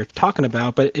that they're talking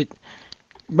about, but it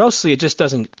just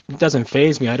doesn't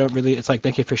faze me. I don't really. It's like,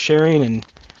 thank you for sharing,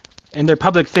 and they're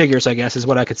public figures, I guess, is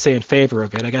what I could say in favor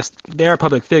of it. I guess they are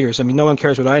public figures. I mean, no one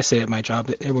cares what I say at my job.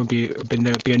 It would be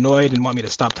annoyed and want me to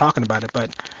stop talking about it,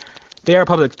 but they are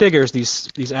public figures,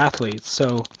 these athletes.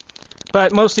 So,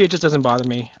 but mostly it just doesn't bother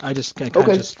me. It kind of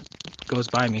just goes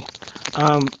by me.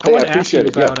 I want to ask you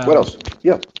about. What else?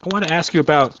 Yeah. I want to ask you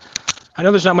about I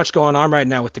know there's not much going on right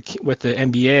now with the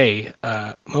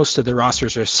NBA. Most of the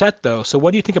rosters are set though. So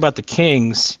what do you think about the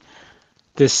Kings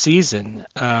this season?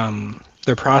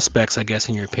 Their prospects, I guess,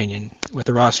 in your opinion, with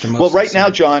the roster. Well, right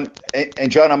now, John,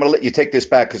 and John, I'm going to let you take this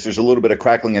back because there's a little bit of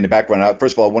crackling in the background.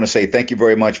 First of all, I want to say thank you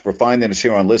very much for finding us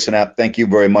here on Listen App. Thank you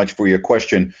very much for your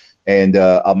question. And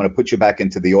I'm going to put you back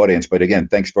into the audience. But again,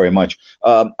 thanks very much.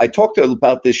 I talked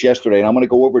about this yesterday, and I'm going to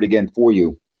go over it again for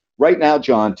you. Right now,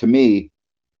 John, to me,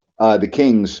 the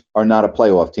Kings are not a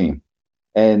playoff team.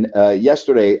 And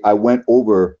yesterday, I went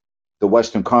over the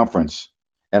Western Conference,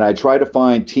 and I tried to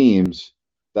find teams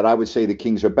that I would say the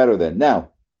Kings are better than.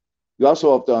 Now, you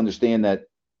also have to understand that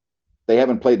they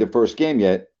haven't played their first game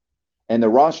yet, and the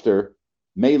roster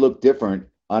may look different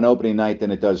on opening night than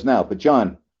it does now. But,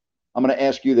 John, I'm going to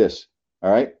ask you this,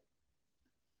 all right?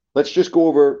 Let's just go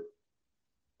over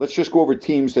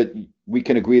teams that we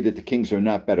can agree that the Kings are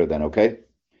not better than, okay?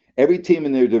 Every team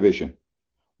in their division.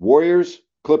 Warriors,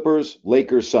 Clippers,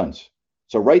 Lakers, Suns.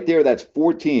 So right there, that's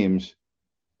 4 teams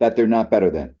that they're not better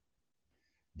than.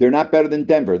 They're not better than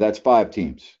Denver. That's 5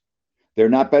 teams. They're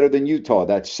not better than Utah.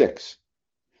 That's 6.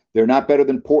 They're not better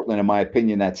than Portland, in my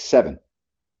opinion. That's 7.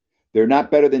 They're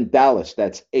not better than Dallas.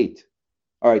 That's 8.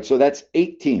 All right, so that's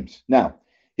 8 teams. Now,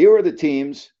 here are the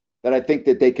teams that I think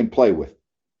that they can play with.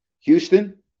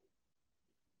 Houston,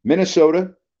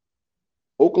 Minnesota,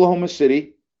 Oklahoma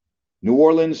City, New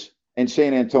Orleans, and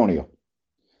San Antonio.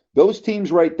 Those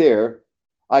teams right there,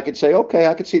 I could say, okay,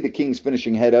 I could see the Kings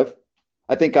finishing ahead of.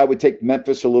 I think I would take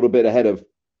Memphis a little bit ahead of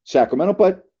Sacramento,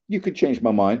 but you could change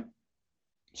my mind.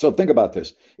 So think about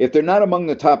this. If they're not among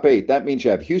the top 8, that means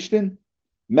you have Houston,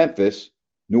 Memphis,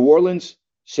 New Orleans,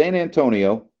 San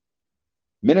Antonio,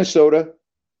 Minnesota,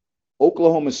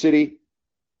 Oklahoma City,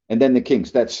 and then the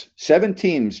Kings. That's 7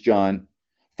 teams, John,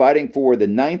 fighting for the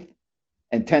 9th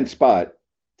and 10th spot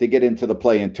to get into the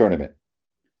play-in tournament.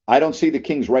 I don't see the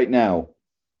Kings right now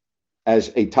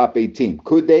as a top 8 team.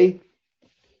 Could they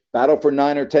battle for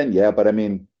 9 or 10? Yeah, but I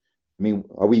mean,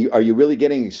 are you really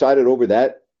getting excited over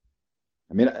that?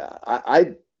 I mean,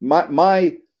 I've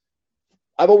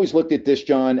always looked at this,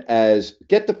 John, as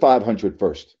get to 500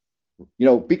 first. You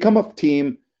know, become a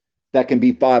team that can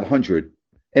be 500,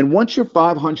 and once you're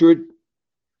 500,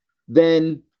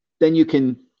 then you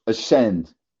can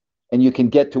ascend and you can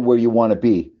get to where you want to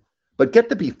be. But get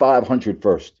to be 500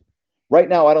 first. Right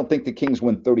now, I don't think the Kings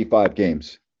win 35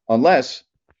 games unless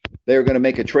they're going to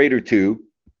make a trade or two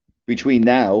between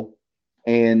now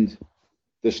and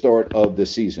the start of the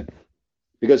season.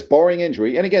 Because barring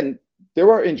injury, and again,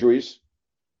 there are injuries,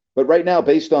 but right now,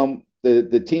 based on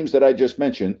the teams that I just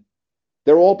mentioned,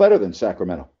 they're all better than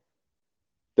Sacramento.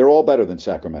 They're all better than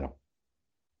Sacramento.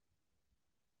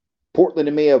 Portland,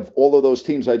 to me, of all of those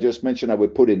teams I just mentioned, I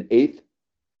would put in 8th.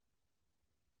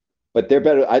 But they're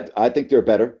better. I think they're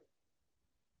better.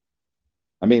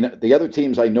 I mean, the other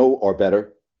teams I know are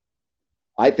better.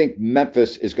 I think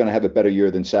Memphis is going to have a better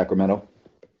year than Sacramento.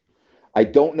 I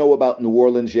don't know about New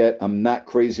Orleans yet. I'm not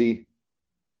crazy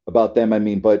about them. I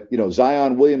mean, but, you know,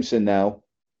 Zion Williamson now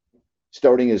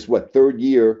starting his, 3rd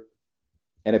year.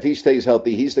 And if he stays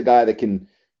healthy, he's the guy that can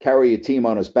carry a team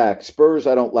on his back. Spurs,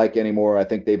 I don't like anymore. I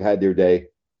think they've had their day.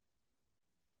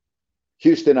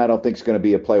 Houston, I don't think is going to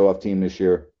be a playoff team this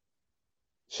year.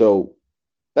 So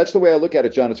that's the way I look at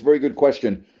it, John. It's a very good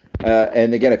question.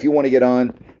 And again, if you want to get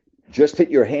on, just hit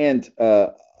your hand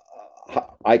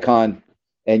icon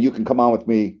and you can come on with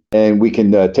me and we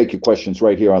can take your questions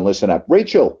right here on Listen App.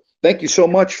 Rachel, thank you so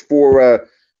much for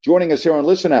joining us here on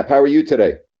Listen App. How are you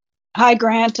today? Hi,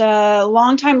 Grant.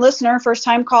 Long-time listener,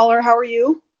 first-time caller. How are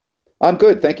you? I'm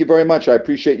good. Thank you very much. I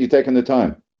appreciate you taking the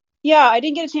time. Yeah, I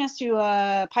didn't get a chance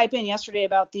to pipe in yesterday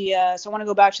about so I want to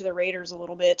go back to the Raiders a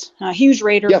little bit. Huge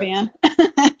Raider fan.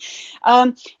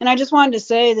 And I just wanted to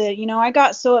say that, you know, I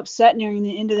got so upset nearing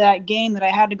the end of that game that I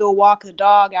had to go walk the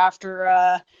dog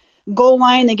after goal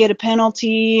line. They get a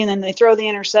penalty and then they throw the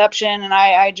interception. And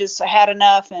I had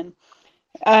enough and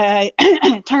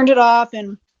I turned it off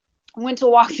and went to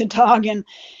walk the dog.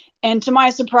 And to my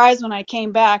surprise, when I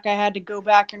came back, I had to go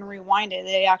back and rewind it.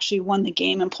 They actually won the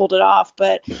game and pulled it off.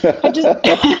 But I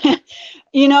just,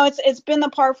 you know, it's been the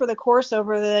par for the course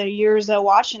over the years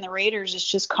watching the Raiders. It's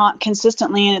just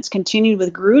consistently, and it's continued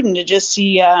with Gruden to just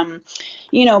see,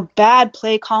 you know, bad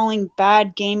play calling,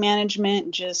 bad game management,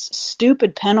 just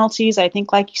stupid penalties. I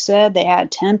think, like you said, they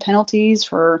had 10 penalties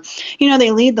for, you know,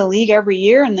 they lead the league every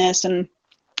year in this. And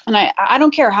I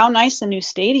don't care how nice the new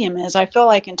stadium is. I feel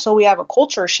like until we have a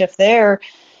culture shift there,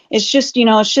 it's just, you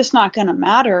know, it's just not going to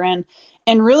matter. And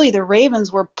really the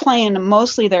Ravens were playing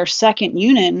mostly their second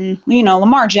unit. And, you know,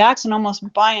 Lamar Jackson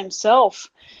almost by himself,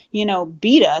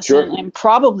 beat us and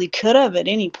probably could have at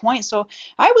any point. So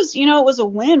I was, it was a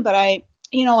win, but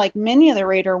like many of the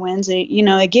Raider wins,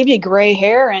 they give you gray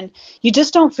hair and you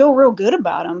just don't feel real good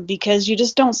about them because you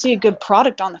just don't see a good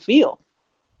product on the field.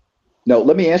 No,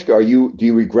 let me ask you, do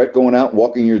you regret going out and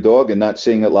walking your dog and not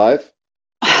seeing it live?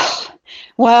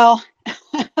 Well,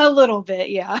 a little bit,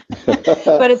 yeah.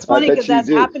 But it's funny because that's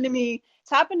happened to me.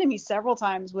 It's happened to me several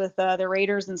times with the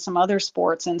Raiders and some other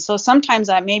sports. And so sometimes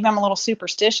maybe I'm a little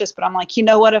superstitious, but I'm like, you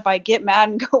know what? If I get mad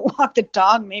and go walk the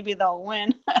dog, maybe they'll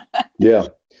win. Yeah.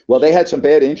 Well, they had some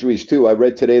bad injuries, too. I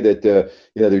read today that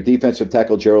their defensive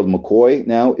tackle, Gerald McCoy,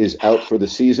 now is out for the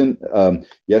season.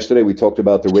 Yesterday, we talked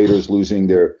about the Raiders losing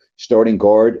their starting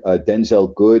guard,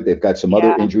 Denzel Good. They've got some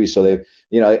other injuries. So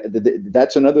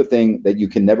that's another thing that you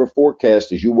can never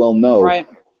forecast, as you well know. Right.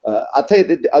 I'll tell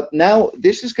you, now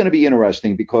this is going to be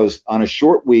interesting because on a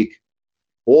short week,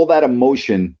 all that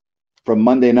emotion from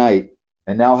Monday night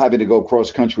and now having to go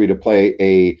cross country to play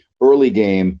a early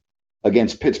game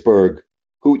against Pittsburgh,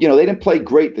 who, they didn't play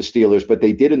great, the Steelers, but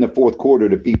they did in the fourth quarter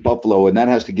to beat Buffalo, and that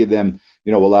has to give them,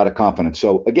 a lot of confidence.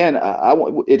 So, again,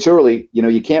 it's early.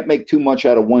 You can't make too much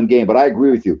out of one game, but I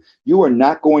agree with you. You are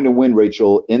not going to win,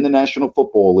 Rachel, in the National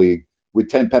Football League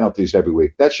with 10 penalties every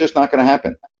week. That's just not going to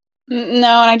happen.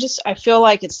 No, and I feel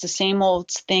like it's the same old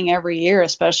thing every year,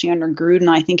 especially under Gruden.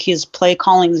 I think his play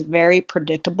calling is very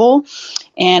predictable,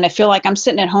 and I feel like I'm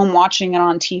sitting at home watching it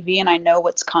on TV, and I know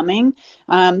what's coming.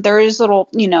 There is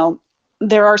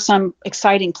there are some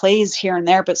exciting plays here and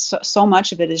there, but so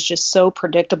much of it is just so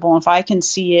predictable. If I can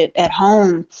see it at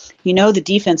home, the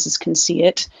defenses can see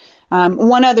it.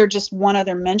 One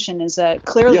other mention is that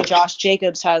clearly Josh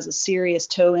Jacobs has a serious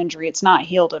toe injury. It's not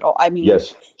healed at all. I mean,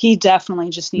 he definitely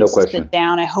just needs to sit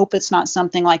down. I hope it's not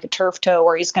something like a turf toe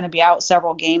where he's going to be out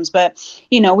several games. But,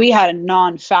 we had a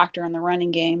non-factor in the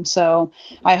running game. So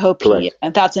I hope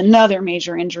that's another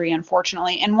major injury,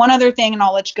 unfortunately. And one other thing, and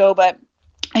I'll let you go, but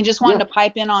I just wanted to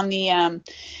pipe in on the,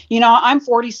 I'm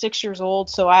 46 years old,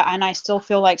 so I still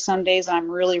feel like some days I'm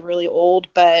really, really old,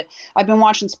 but I've been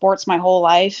watching sports my whole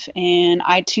life, and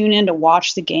I tune in to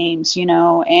watch the games,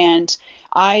 and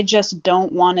I just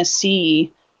don't want to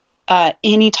see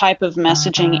any type of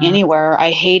messaging anywhere.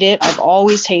 I hate it. I've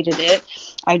always hated it.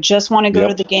 I just want to go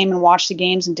to the game and watch the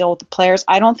games and deal with the players.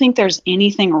 I don't think there's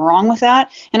anything wrong with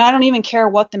that. And I don't even care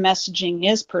what the messaging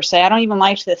is per se. I don't even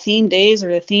like the themed days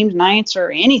or the themed nights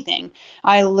or anything.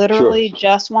 I literally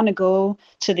just want to go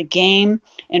to the game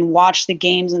and watch the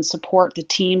games and support the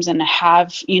teams and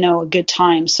have, a good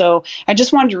time. So I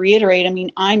just wanted to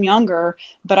reiterate, I'm younger,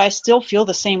 but I still feel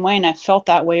the same way. And I've felt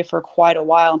that way for quite a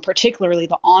while. And particularly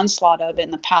the onslaught of it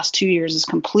in the past 2 years has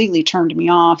completely turned me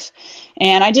off.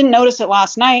 And I didn't notice it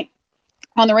last night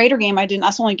on the Raider game.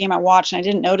 That's the only game I watched, and I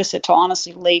didn't notice it till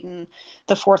honestly late in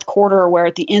the fourth quarter, where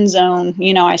at the end zone,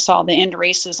 I saw the end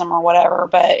racism or whatever.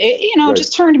 But it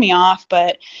just turned me off.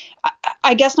 But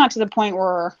I guess not to the point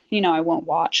where I won't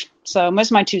watch. So most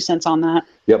of my 2 cents on that.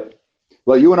 Yep.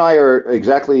 Well, you and I are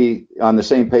exactly on the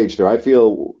same page there. I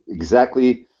feel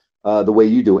exactly the way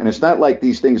you do, and it's not like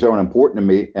these things aren't important to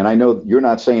me. And I know you're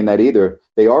not saying that either.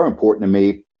 They are important to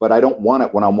me, but I don't want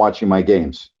it when I'm watching my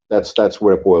games. That's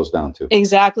where it boils down to.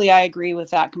 Exactly. I agree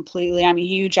with that completely. I'm a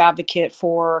huge advocate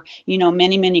for,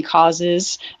 many, many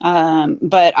causes.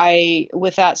 But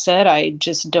with that said, I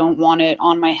just don't want it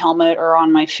on my helmet or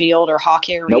on my field or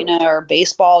hockey arena or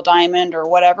baseball diamond or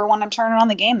whatever when I'm turning on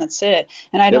the game. That's it.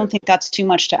 And I don't think that's too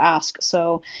much to ask.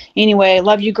 So anyway,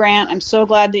 love you, Grant. I'm so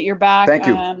glad that you're back. Thank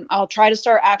you. I'll try to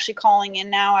start actually calling in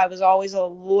now. I was always a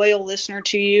loyal listener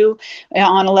to you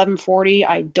on 1140.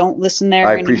 I don't listen there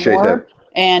anymore. I appreciate that.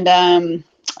 And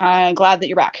I'm glad that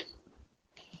you're back.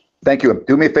 Thank you.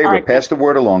 Do me a favor, pass the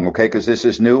word along, okay? Because this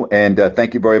is new, and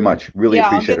thank you very much. Really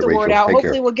appreciate it, Rachel. I'll get the word out.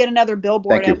 Hopefully, we'll get another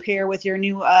billboard up here with your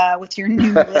new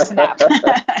Listen app.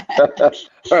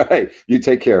 All right, you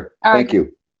take care. Thank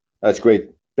you. That's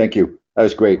great. Thank you. That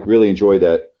was great. Really enjoyed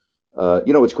that.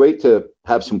 It's great to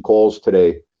have some calls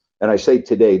today, and I say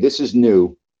today. This is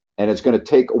new, and it's going to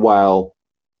take a while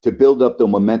to build up the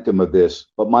momentum of this.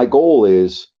 But my goal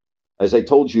is, as I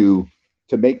told you,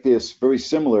 to make this very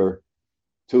similar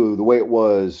to the way it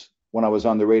was when I was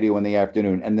on the radio in the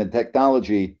afternoon. And the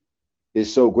technology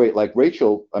is so great. Like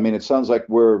Rachel, it sounds like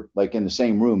we're like in the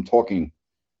same room talking.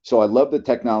 So I love the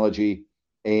technology,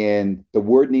 and the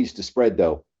word needs to spread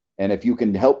though. And if you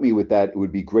can help me with that, it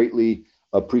would be greatly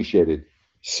appreciated.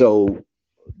 So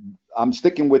I'm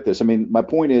sticking with this. My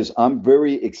point is I'm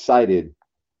very excited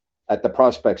at the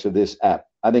prospects of this app.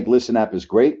 I think Listen App is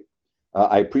great.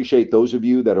 I appreciate those of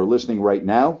you that are listening right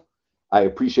now. I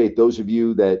appreciate those of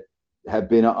you that have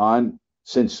been on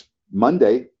since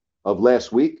Monday of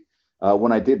last week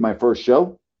when I did my first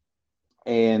show.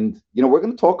 And, we're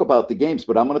going to talk about the games,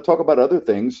 but I'm going to talk about other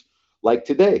things like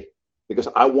today, because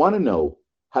I want to know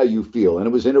how you feel. And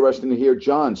it was interesting to hear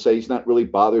John say he's not really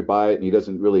bothered by it, and he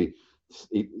doesn't really,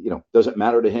 doesn't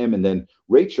matter to him. And then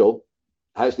Rachel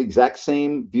has the exact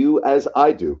same view as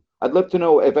I do. I'd love to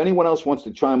know if anyone else wants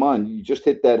to chime on. You just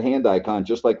hit that hand icon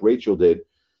just like Rachel did,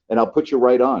 and I'll put you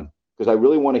right on, because I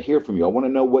really want to hear from you. I want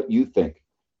to know what you think.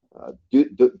 Does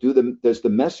the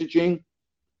messaging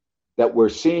that we're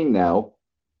seeing now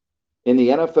in the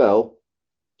NFL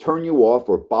turn you off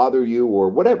or bother you or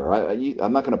whatever?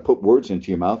 I'm not going to put words into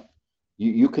your mouth.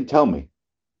 You can tell me.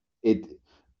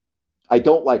 I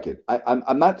don't like it.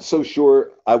 I'm not so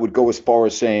sure I would go as far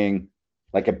as saying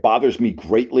like it bothers me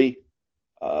greatly,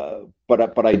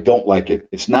 but I don't like it.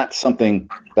 It's not something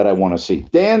that I want to see.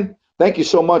 Dan, thank you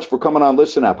so much for coming on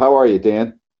Listen Up. How are you,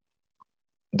 Dan?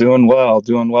 Doing well.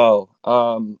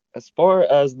 As far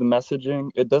as the messaging,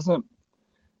 it doesn't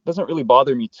really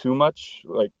bother me too much.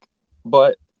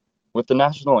 But with the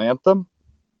national anthem,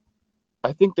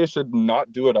 I think they should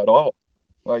not do it at all.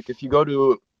 Like, if you go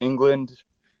to England,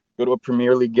 go to a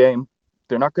Premier League game,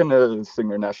 they're not going to sing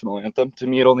their national anthem. To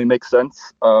me, it only makes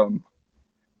sense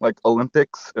like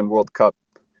Olympics and World Cup.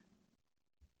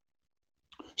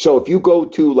 So if you go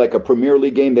to like a Premier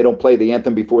League game, they don't play the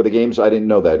anthem before the games? I didn't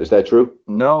know that. Is that true?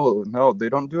 No, they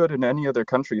don't do it in any other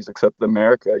countries except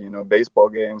America. Baseball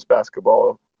games,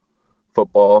 basketball,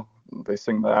 football, they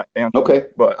sing that anthem. Okay.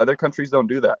 But other countries don't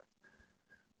do that.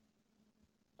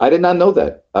 I did not know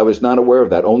that. I was not aware of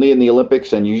that. Only in the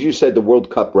Olympics, and you said the World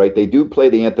Cup, right? They do play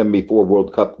the anthem before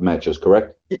World Cup matches,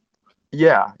 correct?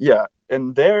 Yeah.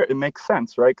 And there it makes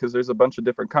sense, right? Because there's a bunch of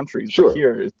different countries. Sure. But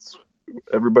here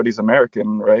everybody's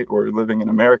American, right? We're living in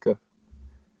America.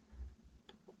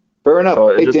 Fair enough.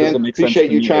 So hey, Dan, appreciate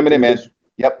you chiming in, man.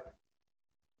 Yep.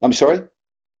 I'm sorry?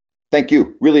 Thank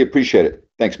you. Really appreciate it.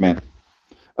 Thanks, man.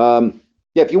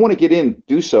 If you want to get in,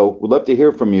 do so. We'd love to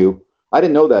hear from you. I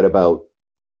didn't know that about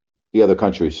the other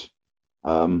countries.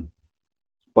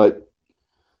 But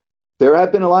there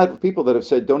have been a lot of people that have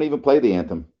said, don't even play the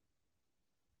anthem.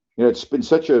 It's been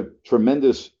such a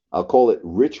tremendous, I'll call it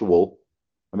ritual.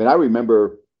 I mean, I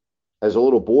remember as a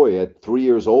little boy at 3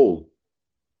 years old,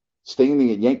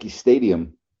 standing at Yankee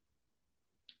Stadium,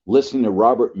 listening to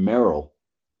Robert Merrill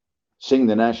sing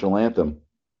the national anthem.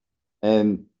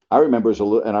 And I remember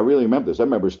and I really remember this. I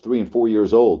remember as 3 and 4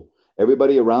 years old,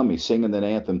 everybody around me singing the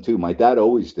anthem too. My dad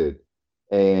always did.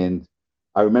 And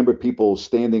I remember people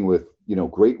standing with,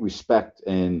 great respect.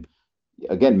 And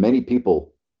again, many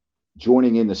people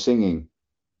joining in the singing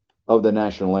of the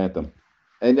national anthem.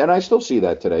 And I still see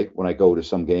that today when I go to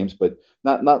some games, but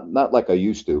not like I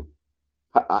used to.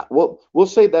 We'll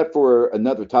save that for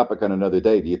another topic on another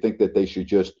day. Do you think that they should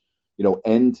just,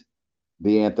 end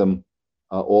the anthem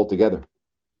altogether?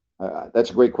 That's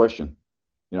a great question.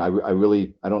 I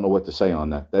don't know what to say on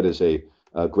that. That is a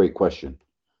great question.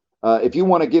 If you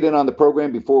want to get in on the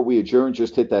program before we adjourn,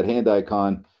 just hit that hand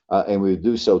icon and we'll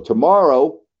do so.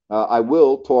 Tomorrow, I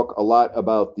will talk a lot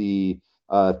about the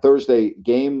Thursday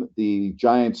game, the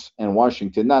Giants and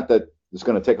Washington. Not that it's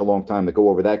going to take a long time to go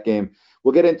over that game.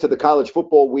 We'll get into the college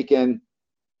football weekend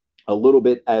a little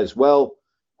bit as well.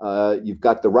 You've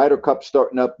got the Ryder Cup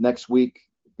starting up next week.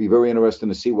 Be very interesting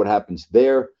to see what happens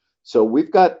there. So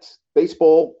we've got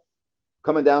baseball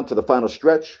coming down to the final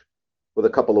stretch with a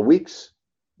couple of weeks.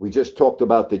 We just talked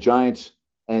about the Giants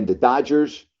and the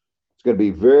Dodgers. It's going to be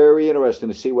very interesting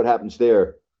to see what happens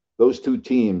there. Those two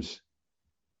teams.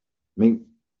 I mean,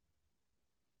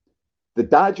 the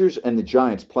Dodgers and the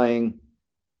Giants playing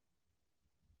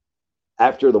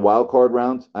after the wild card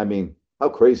round. I mean, how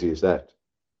crazy is that?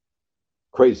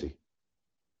 Crazy.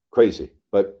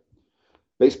 But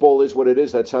baseball is what it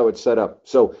is. That's how it's set up.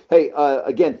 So, hey,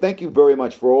 again, thank you very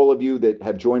much for all of you that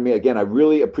have joined me. Again, I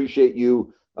really appreciate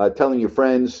you telling your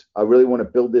friends. I really want to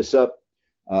build this up.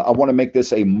 I want to make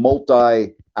this a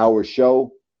multi-hour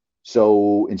show.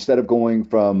 So instead of going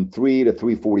from 3 to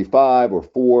 3:45 or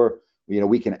 4,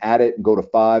 we can add it and go to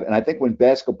 5. And I think when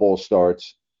basketball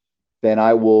starts, then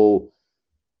I will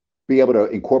be able to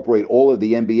incorporate all of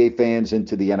the NBA fans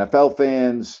into the NFL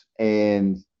fans.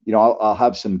 And, I'll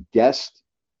have some guests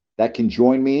that can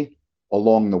join me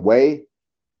along the way.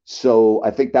 So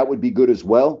I think that would be good as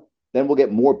well. Then we'll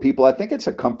get more people. I think it's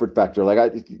a comfort factor.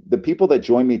 Like the people that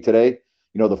join me today,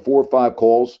 the 4 or 5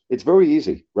 calls, it's very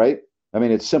easy, right? I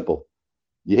mean, it's simple.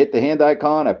 You hit the hand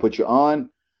icon, I put you on.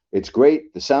 It's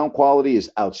great. The sound quality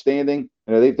is outstanding.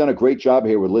 They've done a great job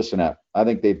here with Listen App. I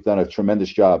think they've done a tremendous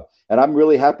job. And I'm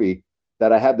really happy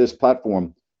that I have this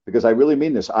platform because I really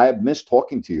mean this. I have missed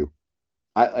talking to you.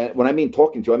 When I mean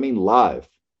talking to you, I mean live.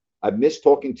 I miss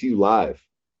talking to you live.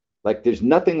 Like there's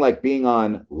nothing like being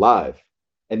on live,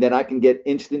 and then I can get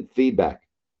instant feedback.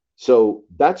 So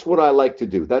that's what I like to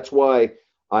do. That's why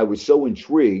I was so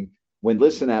intrigued when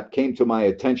Listen App came to my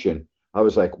attention. I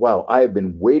was like, wow, I have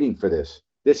been waiting for this.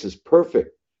 This is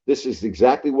perfect. This is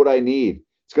exactly what I need.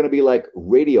 It's going to be like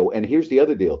radio. And here's the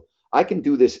other deal. I can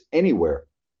do this anywhere.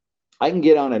 I can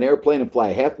get on an airplane and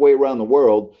fly halfway around the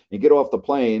world and get off the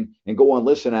plane and go on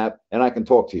Listen App, and I can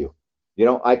talk to you. You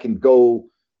know, I can go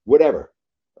whatever.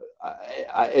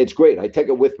 It's great. I take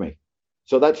it with me.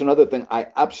 So that's another thing I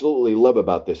absolutely love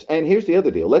about this. And here's the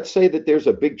other deal. Let's say that there's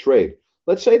a big trade.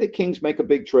 Let's say the Kings make a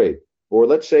big trade, or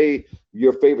let's say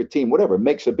your favorite team, whatever,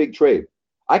 makes a big trade.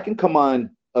 I can come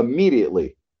on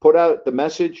immediately, put out the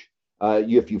message.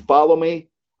 If you follow me,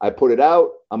 I put it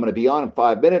out. I'm going to be on in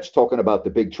 5 minutes talking about the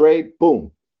big trade.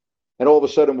 Boom. And all of a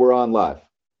sudden we're on live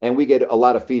and we get a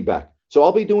lot of feedback. So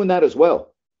I'll be doing that as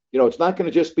well. You know, it's not going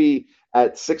to just be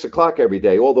at 6 o'clock every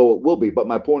day, although it will be. But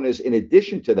my point is, in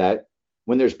addition to that,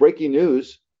 when there's breaking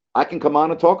news, I can come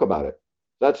on and talk about it.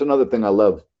 That's another thing I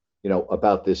love, you know,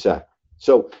 about this app.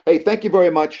 So, hey, thank you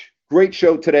very much. Great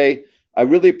show today. I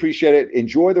really appreciate it.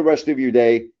 Enjoy the rest of your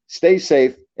day. Stay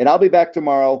safe. And I'll be back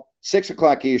tomorrow, 6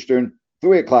 o'clock Eastern,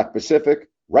 3 o'clock Pacific,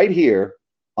 right here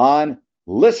on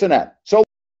Listen App. So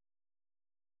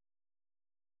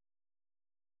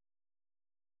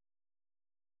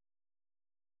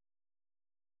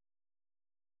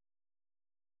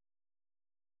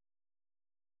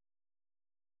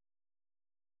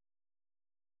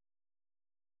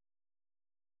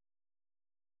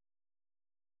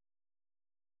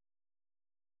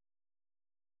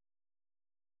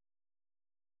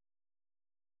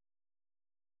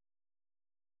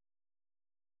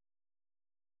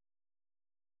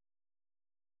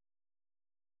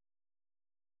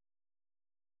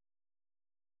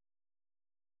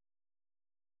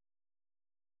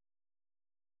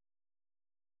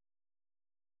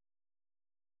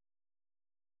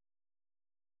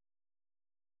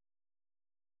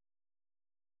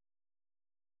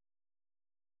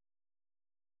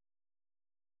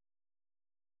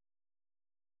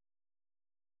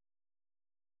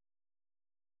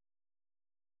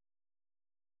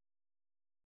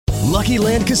Lucky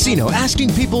Land Casino,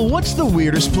 asking people, what's the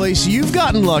weirdest place you've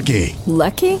gotten lucky?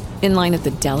 Lucky? In line at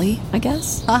the deli, I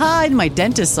guess? Aha, in my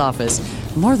dentist's office.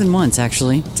 More than once,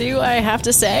 actually. Do I have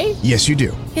to say? Yes, you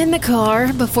do. In the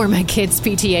car before my kids'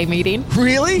 PTA meeting.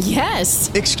 Really? Yes.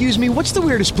 Excuse me, what's the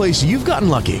weirdest place you've gotten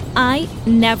lucky? I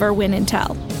never win and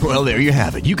tell. Well, there you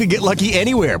have it. You can get lucky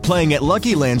anywhere, playing at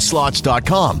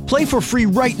LuckyLandSlots.com. Play for free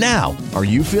right now. Are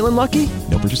you feeling lucky?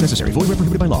 No purchase necessary. Void where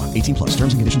prohibited by law. 18 plus.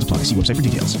 Terms and conditions apply. See website for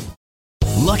details.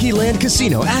 Lucky Land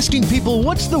Casino, asking people,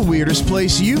 what's the weirdest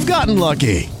place you've gotten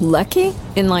lucky? Lucky?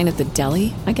 In line at the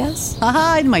deli, I guess?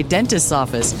 Aha, in my dentist's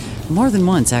office. More than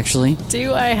once, actually.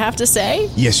 Do I have to say?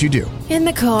 Yes, you do. In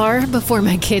the car before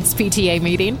my kids' PTA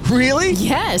meeting. Really?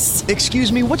 Yes.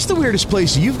 Excuse me, what's the weirdest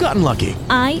place you've gotten lucky?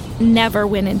 I never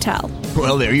win and tell.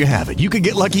 Well, there you have it. You can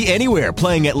get lucky anywhere,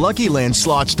 playing at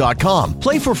LuckyLandSlots.com.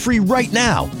 Play for free right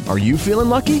now. Are you feeling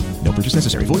lucky? No purchase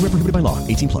necessary. Void where prohibited by law.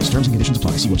 18 plus. Terms and conditions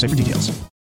apply. See website for details.